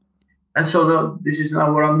 Yeah. And so this is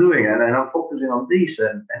now what I'm doing. And I'm focusing on this.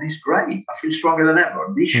 And it's great. I feel stronger than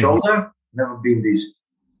ever. This shoulder, never been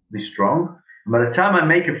this strong. And by the time I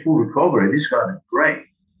make a full recovery, this is going to be great.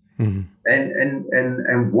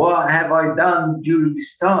 And what have I done during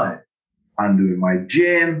this time? I'm doing my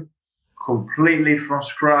gym completely from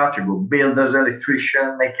scratch. I go builder's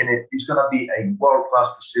electrician, making it. It's going to be a world-class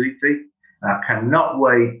facility. I cannot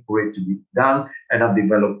wait for it to be done. And I'm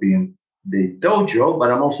developing the dojo,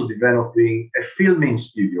 but I'm also developing a filming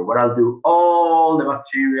studio where I'll do all the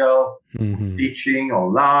material, teaching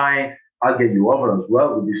online. I'll get you over as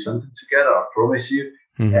well. We'll do something together, I promise you.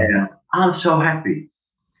 And I'm so happy.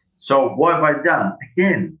 So what have I done?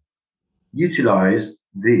 Again, utilize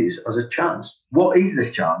this as a chance. What is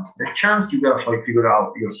this chance? The chance you got to figure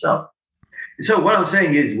out yourself. So what I'm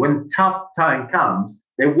saying is when tough time comes,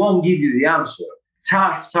 they won't give you the answer.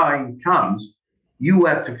 Tough time comes, you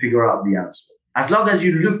have to figure out the answer. As long as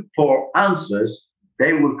you look for answers,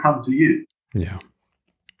 they will come to you. Yeah.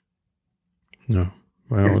 No.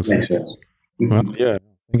 Well, yeah.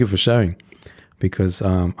 Thank you for sharing, because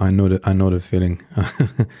I know the feeling.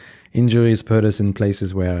 Injuries put us in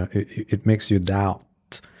places where it makes you doubt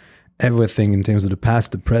everything in terms of the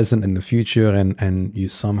past, the present, and the future, and you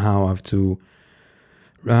somehow have to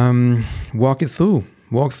walk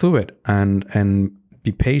through it, and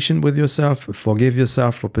be patient with yourself, forgive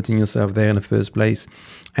yourself for putting yourself there in the first place,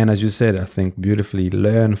 and as you said, I think beautifully,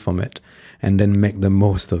 learn from it, and then make the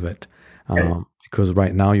most of it. Because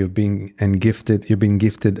right now you've been gifted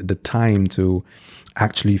the time to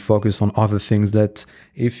actually focus on other things that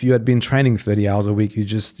if you had been training 30 hours a week,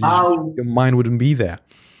 your mind wouldn't be there.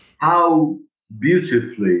 How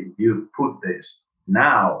beautifully you put this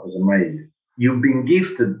now is amazing. You've been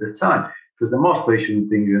gifted the time, because the most patient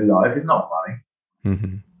thing in life is not money.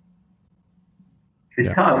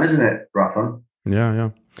 It's time, isn't it, Rafa?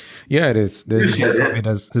 Yeah, it is. This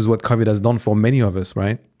is what COVID has done for many of us,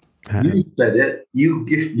 right? You said it. You've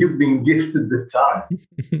been gifted the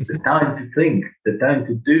time to think, the time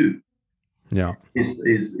to do. Yeah.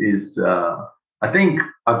 I think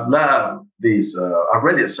I've learned this. I've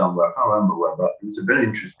read it somewhere. I can't remember where, but it was a very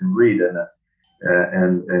interesting read, and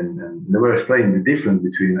they were explaining the difference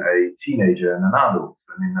between a teenager and an adult.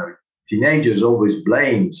 I mean, teenagers always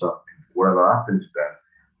blame something for whatever happened to them.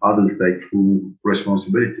 Adults take full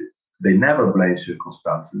responsibility. They never blame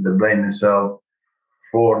circumstances. They blame themselves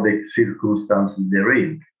for the circumstances they're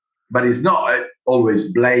in. But it's not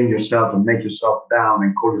always blame yourself and make yourself down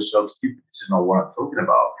and call yourself stupid. This is not what I'm talking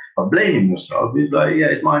about. But blaming yourself is like, yeah,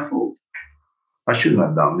 it's my fault. I shouldn't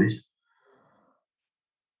have done this.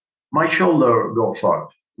 My shoulder got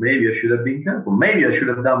fucked. Maybe I should have been careful. Maybe I should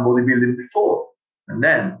have done bodybuilding before. And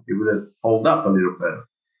then it would have held up a little better.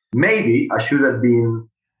 Maybe I should have been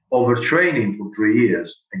overtraining for 3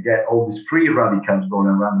 years and get all these free radicals going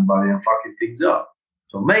around the body and fucking things up.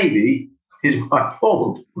 So maybe it's my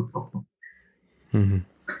fault. Mm-hmm.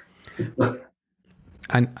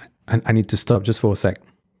 And I need to stop just for a sec.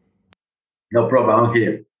 No problem. I'm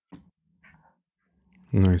here.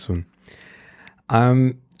 Nice one.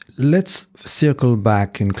 Let's circle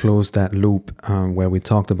back and close that loop where we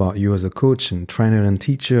talked about you as a coach and trainer and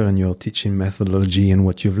teacher and your teaching methodology and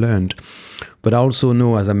what you've learned. But I also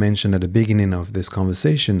know, as I mentioned at the beginning of this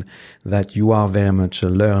conversation, that you are very much a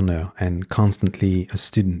learner and constantly a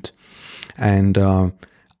student. And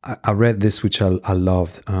I read this, which I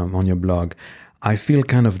loved on your blog. I feel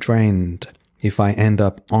kind of drained if I end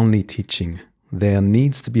up only teaching. There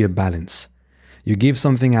needs to be a balance. You give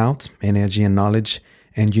something out, energy and knowledge,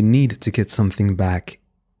 and you need to get something back,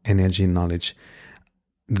 energy and knowledge.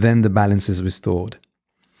 Then the balance is restored.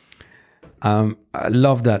 I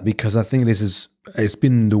love that because I think it's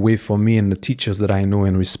been the way for me and the teachers that I know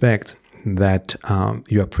and respect, that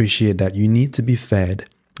you appreciate that you need to be fed.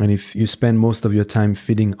 And if you spend most of your time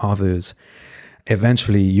feeding others,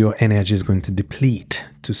 eventually your energy is going to deplete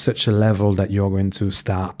to such a level that you're going to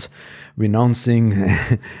start renouncing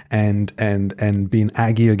and being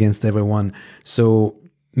aggy against everyone. So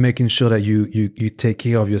making sure that you take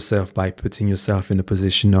care of yourself by putting yourself in a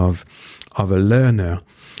position of a learner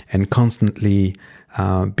and constantly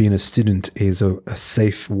being a student is a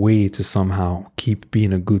safe way to somehow keep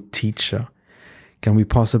being a good teacher. Can we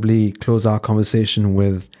possibly close our conversation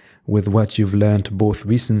with what you've learned both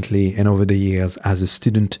recently and over the years as a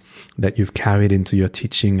student that you've carried into your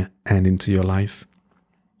teaching and into your life?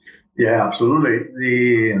 Yeah,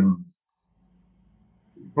 absolutely.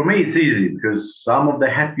 For me, it's easy because some of the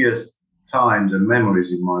happiest times and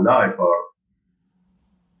memories in my life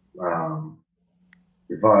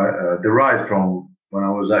are derived from when I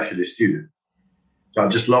was actually a student. So I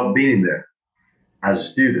just love being there as a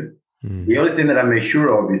student. The only thing that I make sure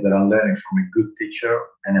of is that I'm learning from a good teacher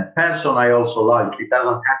and a person I also like. It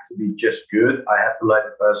doesn't have to be just good. I have to like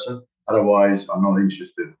the person. Otherwise, I'm not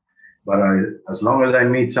interested. But as long as I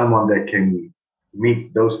meet someone that can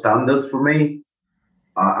meet those standards for me,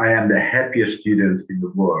 I am the happiest student in the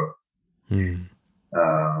world.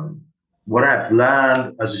 What I've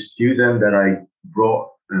learned as a student that I brought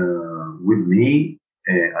with me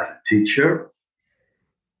as a teacher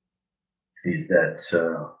is that,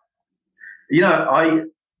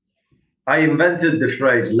 I invented the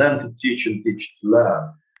phrase "learn to teach and teach to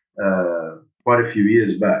learn" quite a few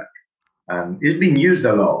years back, and it's been used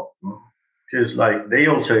a lot. Because, like they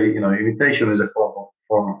all say, imitation is a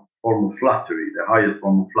form of flattery, the highest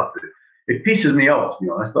form of flattery. It pisses me off, to be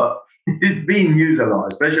honest, but it's being used a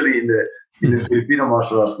lot, especially in the Filipino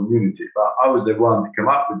martial arts community. But I was the one to come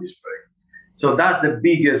up with this phrase. So that's the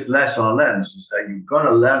biggest lesson I learned: is that you've got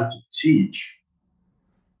to learn to teach.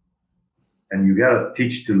 And you got to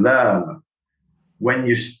teach to learn. When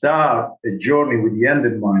you start a journey with the end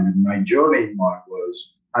in mind, and my journey in mind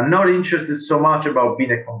was, I'm not interested so much about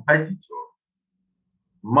being a competitor.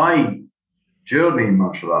 My journey in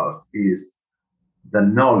martial arts is the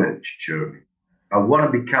knowledge journey. I want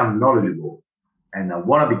to become knowledgeable and I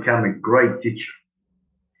want to become a great teacher.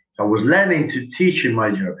 So I was learning to teach in my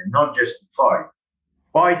journey, not just to fight.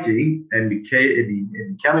 Fighting and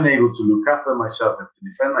becoming able to look after myself and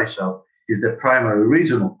to defend myself is the primary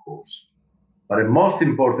reason, of course. But the most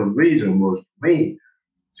important reason was for me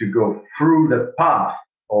to go through the path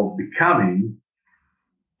of becoming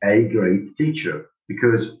a great teacher,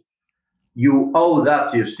 because you owe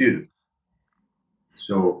that to your students.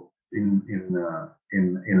 So in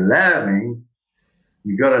learning,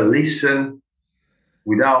 you got to listen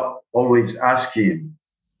without always asking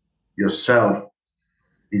yourself,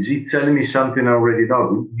 is he telling me something I already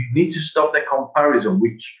know? You need to stop the comparison,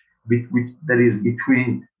 which that is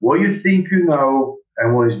between what you think you know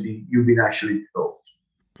and what you've been actually taught.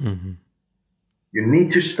 Mm-hmm. You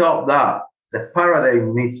need to stop that. The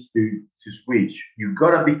paradigm needs to switch. You've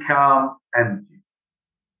got to become empty.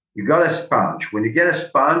 You got a sponge. When you get a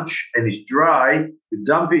sponge and it's dry, you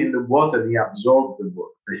dump it in the water and you absorb the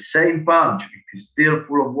water. The same sponge, if it's still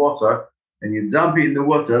full of water and you dump it in the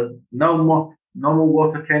water, no more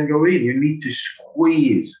water can go in. You need to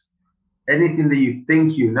squeeze anything that you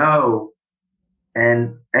think you know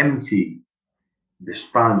and empty the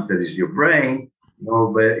sponge that is your brain in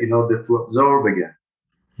order to absorb again.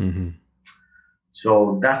 Mm-hmm.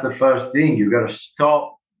 So that's the first thing. You got to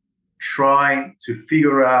stop trying to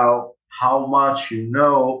figure out how much you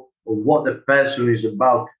know or what the person is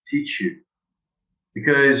about to teach you.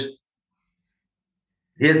 Because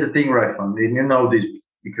here's the thing, right, and you know this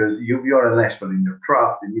because you're an expert in your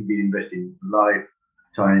craft and you've been investing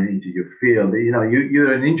lifetime into your field. You know,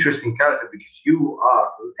 you're an interesting character because you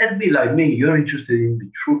are, and be like me, you're interested in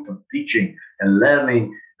the truth of teaching and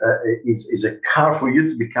learning. Is a car for you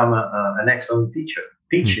to become an excellent teacher.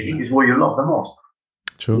 Teaching is what you love the most.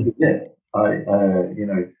 True. Yeah,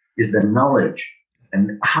 is the knowledge,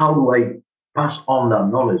 and how do I pass on that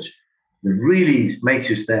knowledge that really makes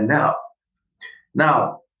you stand out.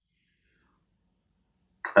 Now,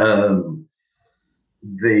 the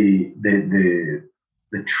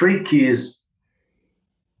trick is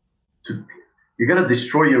you gotta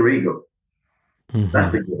destroy your ego. Mm-hmm.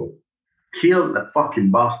 That's the goal. Kill the fucking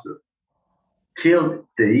bastard. Kill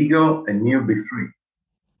the ego and you'll be free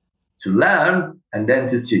to learn and then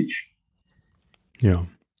to teach. Yeah.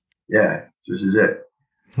 Yeah, this is it.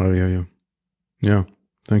 Oh, yeah. Yeah.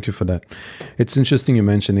 Thank you for that. It's interesting you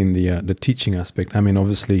mentioning the teaching aspect. I mean,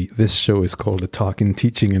 obviously, this show is called the Talking,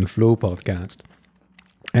 Teaching, and Flow podcast.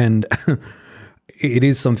 And it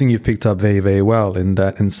is something you've picked up very, very well. And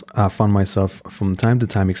I found myself from time to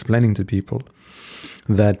time explaining to people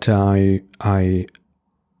that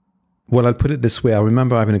well, I'll put it this way. I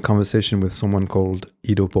remember having a conversation with someone called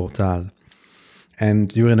Ido Portal. And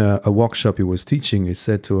during a workshop he was teaching, he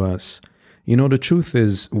said to us, the truth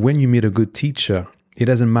is when you meet a good teacher, it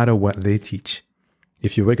doesn't matter what they teach.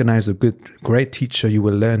 If you recognize a great teacher, you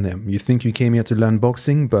will learn them. You think you came here to learn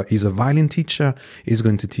boxing, but he's a violin teacher, he's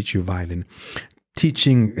going to teach you violin.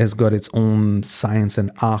 Teaching has got its own science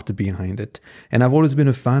and art behind it. And I've always been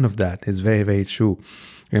a fan of that. It's very, very true.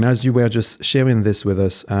 And as you were just sharing this with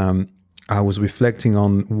us, I was reflecting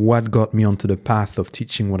on what got me onto the path of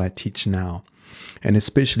teaching what I teach now. And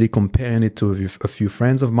especially comparing it to a few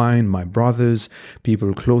friends of mine, my brothers,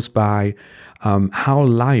 people close by, how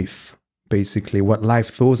life, basically, what life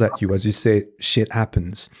throws at you, as you say, shit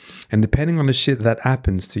happens. And depending on the shit that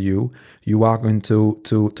happens to you, you are going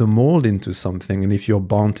to mold into something. And if you're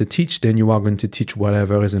born to teach, then you are going to teach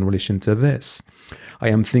whatever is in relation to this. I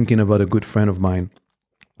am thinking about a good friend of mine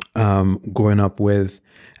growing up with,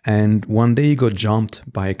 and one day he got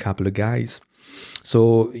jumped by a couple of guys.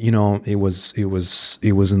 So, it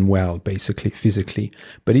wasn't well, basically, physically,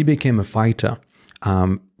 but he became a fighter,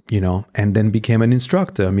 and then became an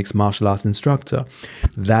instructor, a mixed martial arts instructor.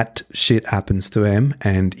 That shit happens to him,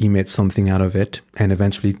 and he made something out of it, and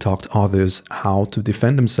eventually taught others how to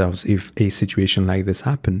defend themselves if a situation like this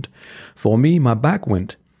happened. For me, my back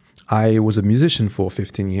went. I was a musician for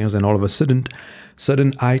 15 years, and all of a sudden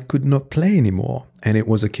I could not play anymore. And it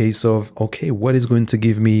was a case of, okay, what is going to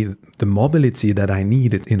give me the mobility that I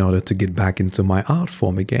needed in order to get back into my art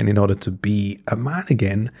form again, in order to be a man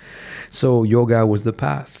again? So yoga was the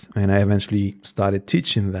path, and I eventually started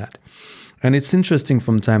teaching that. And it's interesting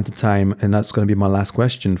from time to time, and that's going to be my last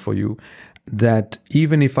question for you, that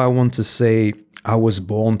even if I want to say I was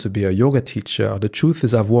born to be a yoga teacher, the truth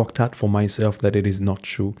is I've worked out for myself that it is not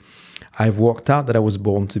true. I've worked out that I was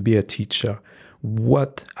born to be a teacher.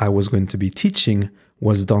 What I was going to be teaching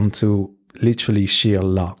was done to literally sheer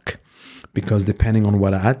luck, because depending on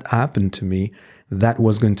what had happened to me, that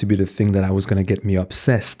was going to be the thing that I was going to get me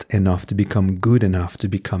obsessed enough to become good enough to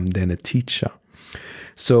become then a teacher.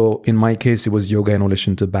 So in my case, it was yoga in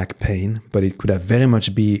relation to back pain, but it could have very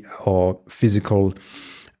much be or physical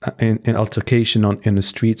an altercation in the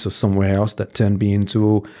streets or somewhere else that turned me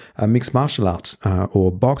into a mixed martial arts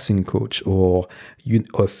or boxing coach or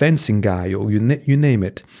a fencing guy, or you name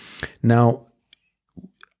it. Now,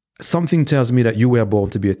 something tells me that you were born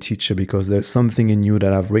to be a teacher, because there's something in you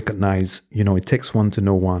that I've recognized. It takes one to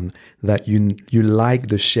know one, that you like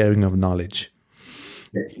the sharing of knowledge.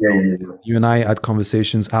 Yeah. You and I had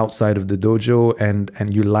conversations outside of the dojo,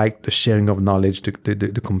 and you like the sharing of knowledge,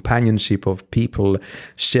 the companionship of people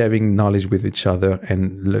sharing knowledge with each other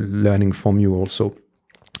and learning from you also.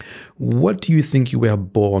 What do you think you were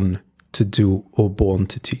born to do or born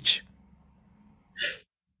to teach?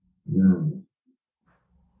 Mm.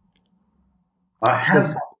 I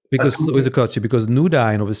have Because with the culture, because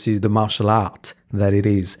Nudda and obviously the martial art that it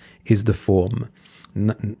is the form.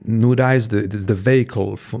 Nudda is the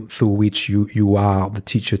vehicle through which you are the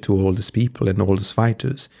teacher to all these people and all these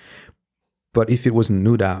fighters. But if it wasn't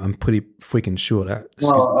Nudda, I'm pretty freaking sure that,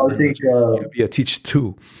 excuse my well, language, you'd be a teacher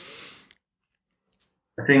too.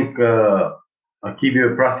 I think I'll give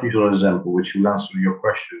you a practical example, which will answer your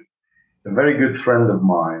question. A very good friend of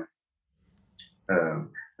mine, um,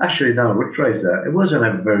 actually, no, rephrase that. It wasn't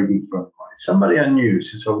a very good friend of mine. Somebody I knew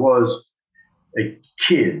since I was a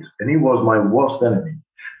kid, and he was my worst enemy.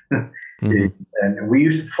 Mm-hmm. And we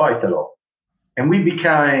used to fight a lot. And we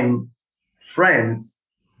became friends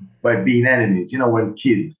by being enemies, when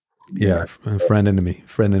kids. Yeah, friend enemy.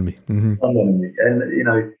 Mm-hmm. Enemy. And,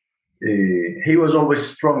 he was always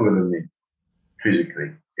stronger than me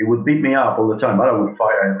physically. He would beat me up all the time, but I would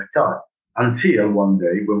fight every time. Until one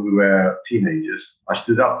day when we were teenagers, I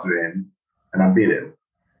stood up to him and I beat him.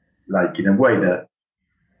 Like in a way that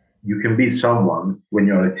you can beat someone when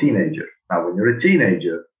you're a teenager. Now, when you're a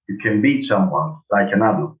teenager, you can beat someone like an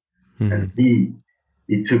adult. Mm-hmm. And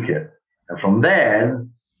he took it. And from then,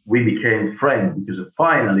 we became friends because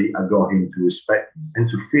finally I got him to respect me and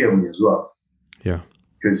to fear me as well. Yeah.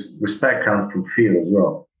 Because respect comes from fear as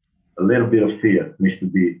well. A little bit of fear needs to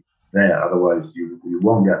be there, otherwise you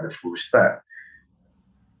won't get the full respect.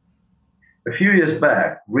 A few years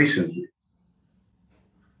back, recently,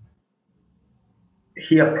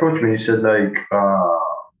 he approached me and said, like,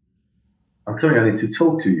 Antonio, I need to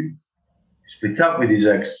talk to you. He split up with his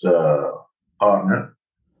ex-partner,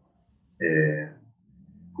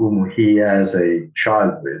 whom he has a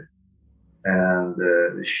child with. And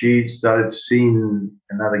she started seeing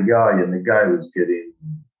another guy, and the guy was getting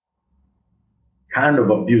kind of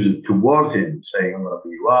abusive towards him, saying, I'm going to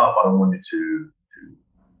beat you up. I don't want you to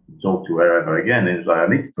talk to her ever again. And he's like, I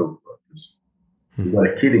need to talk to her because we've got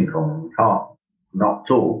a kid in common. We can't not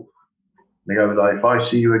talk. The guy was like, if I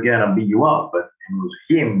see you again, I'll beat you up. But it was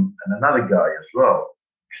him and another guy as well,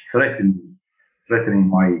 threatening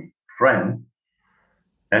my friend.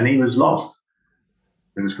 And he was lost.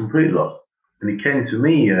 He was completely lost. And he came to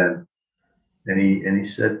me and he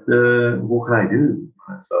said, what can I do?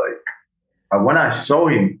 And it's like, and when I saw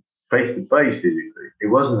him face to face physically, it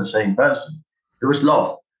wasn't the same person. He was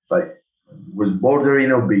lost. Like, was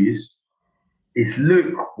bordering obese. His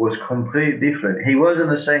look was completely different. He wasn't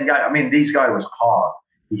the same guy. I mean, this guy was hard.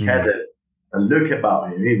 He had a look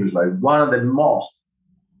about him. He was like one of the most.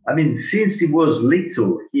 I mean, since he was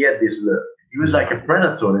little, he had this look. He was like a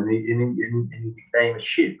predator, and he became a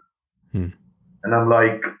sheep. And I'm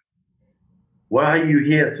like, why are you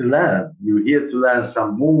here to learn? You're here to learn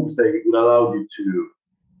some moves that will allow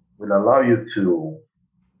you to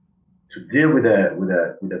deal with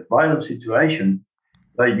a violent situation.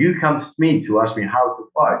 Like, you come to me to ask me how to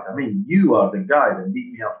fight. I mean, you are the guy that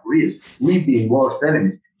beat me up for years. We've been worst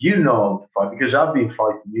enemies. You know how to fight because I've been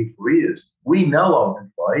fighting you for years. We know how to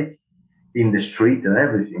fight in the street and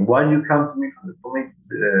everything. Why do you come to me for this advice?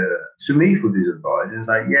 And it's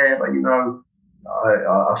like, yeah, but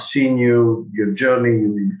I've seen your journey.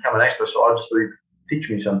 You become an expert, so I'll just teach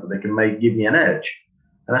me something that can give me an edge.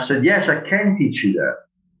 And I said, yes, I can teach you that.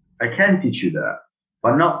 I can teach you that,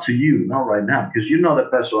 but not to you, not right now, because you're not the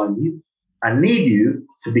person I need. I need you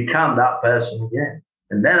to become that person again,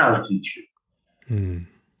 and then I'll teach you. And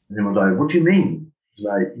he was like, what do you mean? It's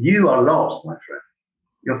like, you are lost, my friend.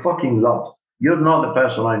 You're fucking lost. You're not the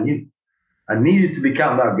person I knew. I needed to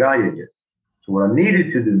become that guy again. So what I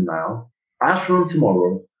needed to do now, as from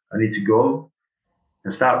tomorrow, I need to go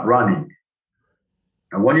and start running.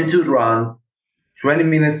 I want you to run 20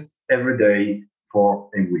 minutes every day for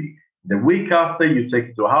a week. The week after, you take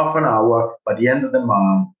it to half an hour. By the end of the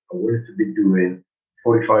month, I want you to be doing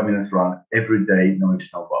 45 minutes run every day, no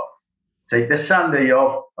ifs, no buts. Take the Sunday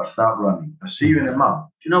off, I start running. I see you in a month.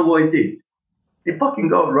 Do you know what he did? He fucking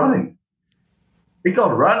got running. He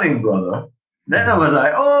got running, brother. Then I was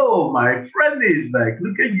like, oh, my friend is back.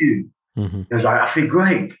 Look at you. He was like, I feel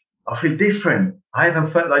great. I feel different. I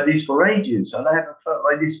haven't felt like this for ages. And I haven't felt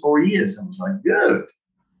like this for years. I was like, good.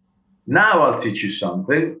 Now I'll teach you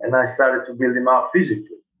something. And I started to build him up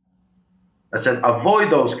physically. I said, avoid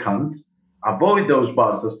those cunts. Avoid those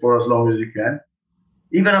bastards for as long as you can.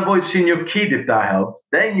 Even avoid seeing your kid if that helps.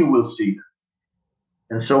 Then you will see them.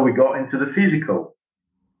 And so we got into the physical.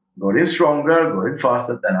 Got in stronger, got in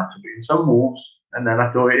faster. Then I took in some moves. And then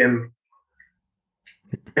I taught him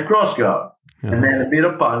a cross guard. And then a bit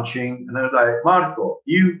of punching. And I was like, Marco,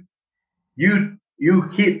 you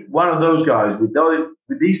hit one of those guys with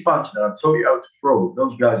these punches that I taught you how to throw.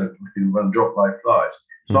 Those guys are going to drop like flies.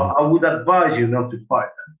 So I would advise you not to fight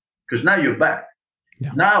them, because now you're back.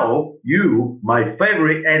 Yeah. Now you, my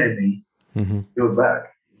favorite enemy, you're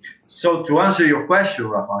back. So to answer your question,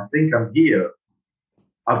 Rafa, I think I'm here.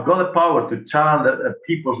 I've got the power to turn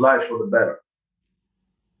people's lives for the better.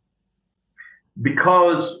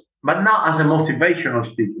 But not as a motivational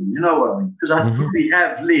speaker, you know what I mean? Because I truly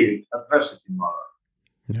have lived adversity in my life.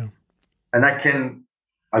 Yeah. And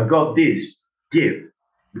I got this gift.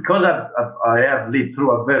 Because I have lived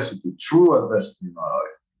through adversity in my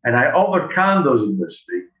life, and I overcome those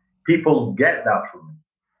adversity, people get that from me.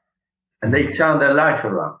 And they turn their life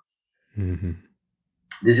around.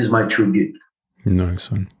 This is my true gift. Nice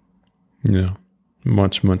one. Yeah.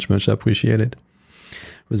 Much, much, much appreciated.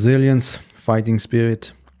 Resilience, fighting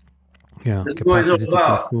spirit. Yeah. Capacity to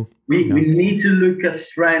push through. We need to look at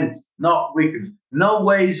strength, not weakness. No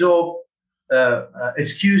ways of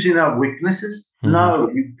excusing our weaknesses. No,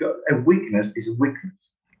 you've got a weakness is a weakness.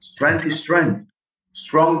 Strength is strength.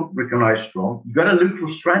 Strong, recognize strong. You got to look for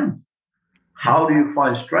strength. How do you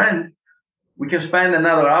find strength? We can spend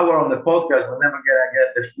another hour on the podcast. We're never going to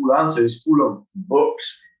get the full answer. It's full of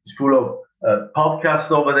books. It's full of podcasts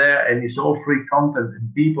over there, and it's all free content.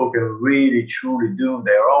 And people can really, truly do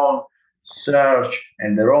their own search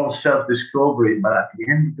and their own self-discovery. But at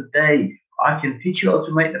the end of the day, I can teach you how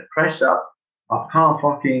to make the press up. I can't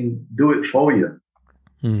fucking do it for you.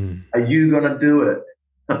 Are you going to do it?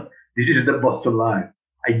 This is the bottom line.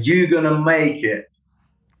 Are you going to make it?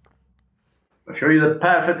 I'll show you the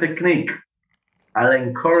perfect technique. I'll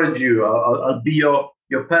encourage you. I'll be your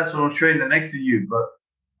personal trainer next to you. But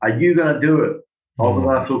are you going to do it? Or we're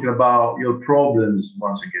going to talk about your problems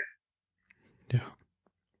once again. Yeah.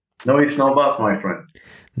 No ifs, no buts, my friend.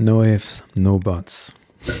 No ifs, no buts.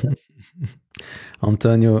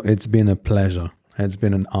 Antonio, it's been a pleasure. It's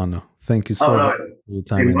been an honor. Thank you so much for your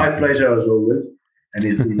time. It's my pleasure as always. And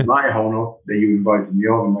it's been my honor that you invited me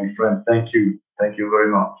on, my friend. Thank you. Thank you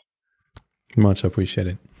very much. Much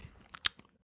appreciated.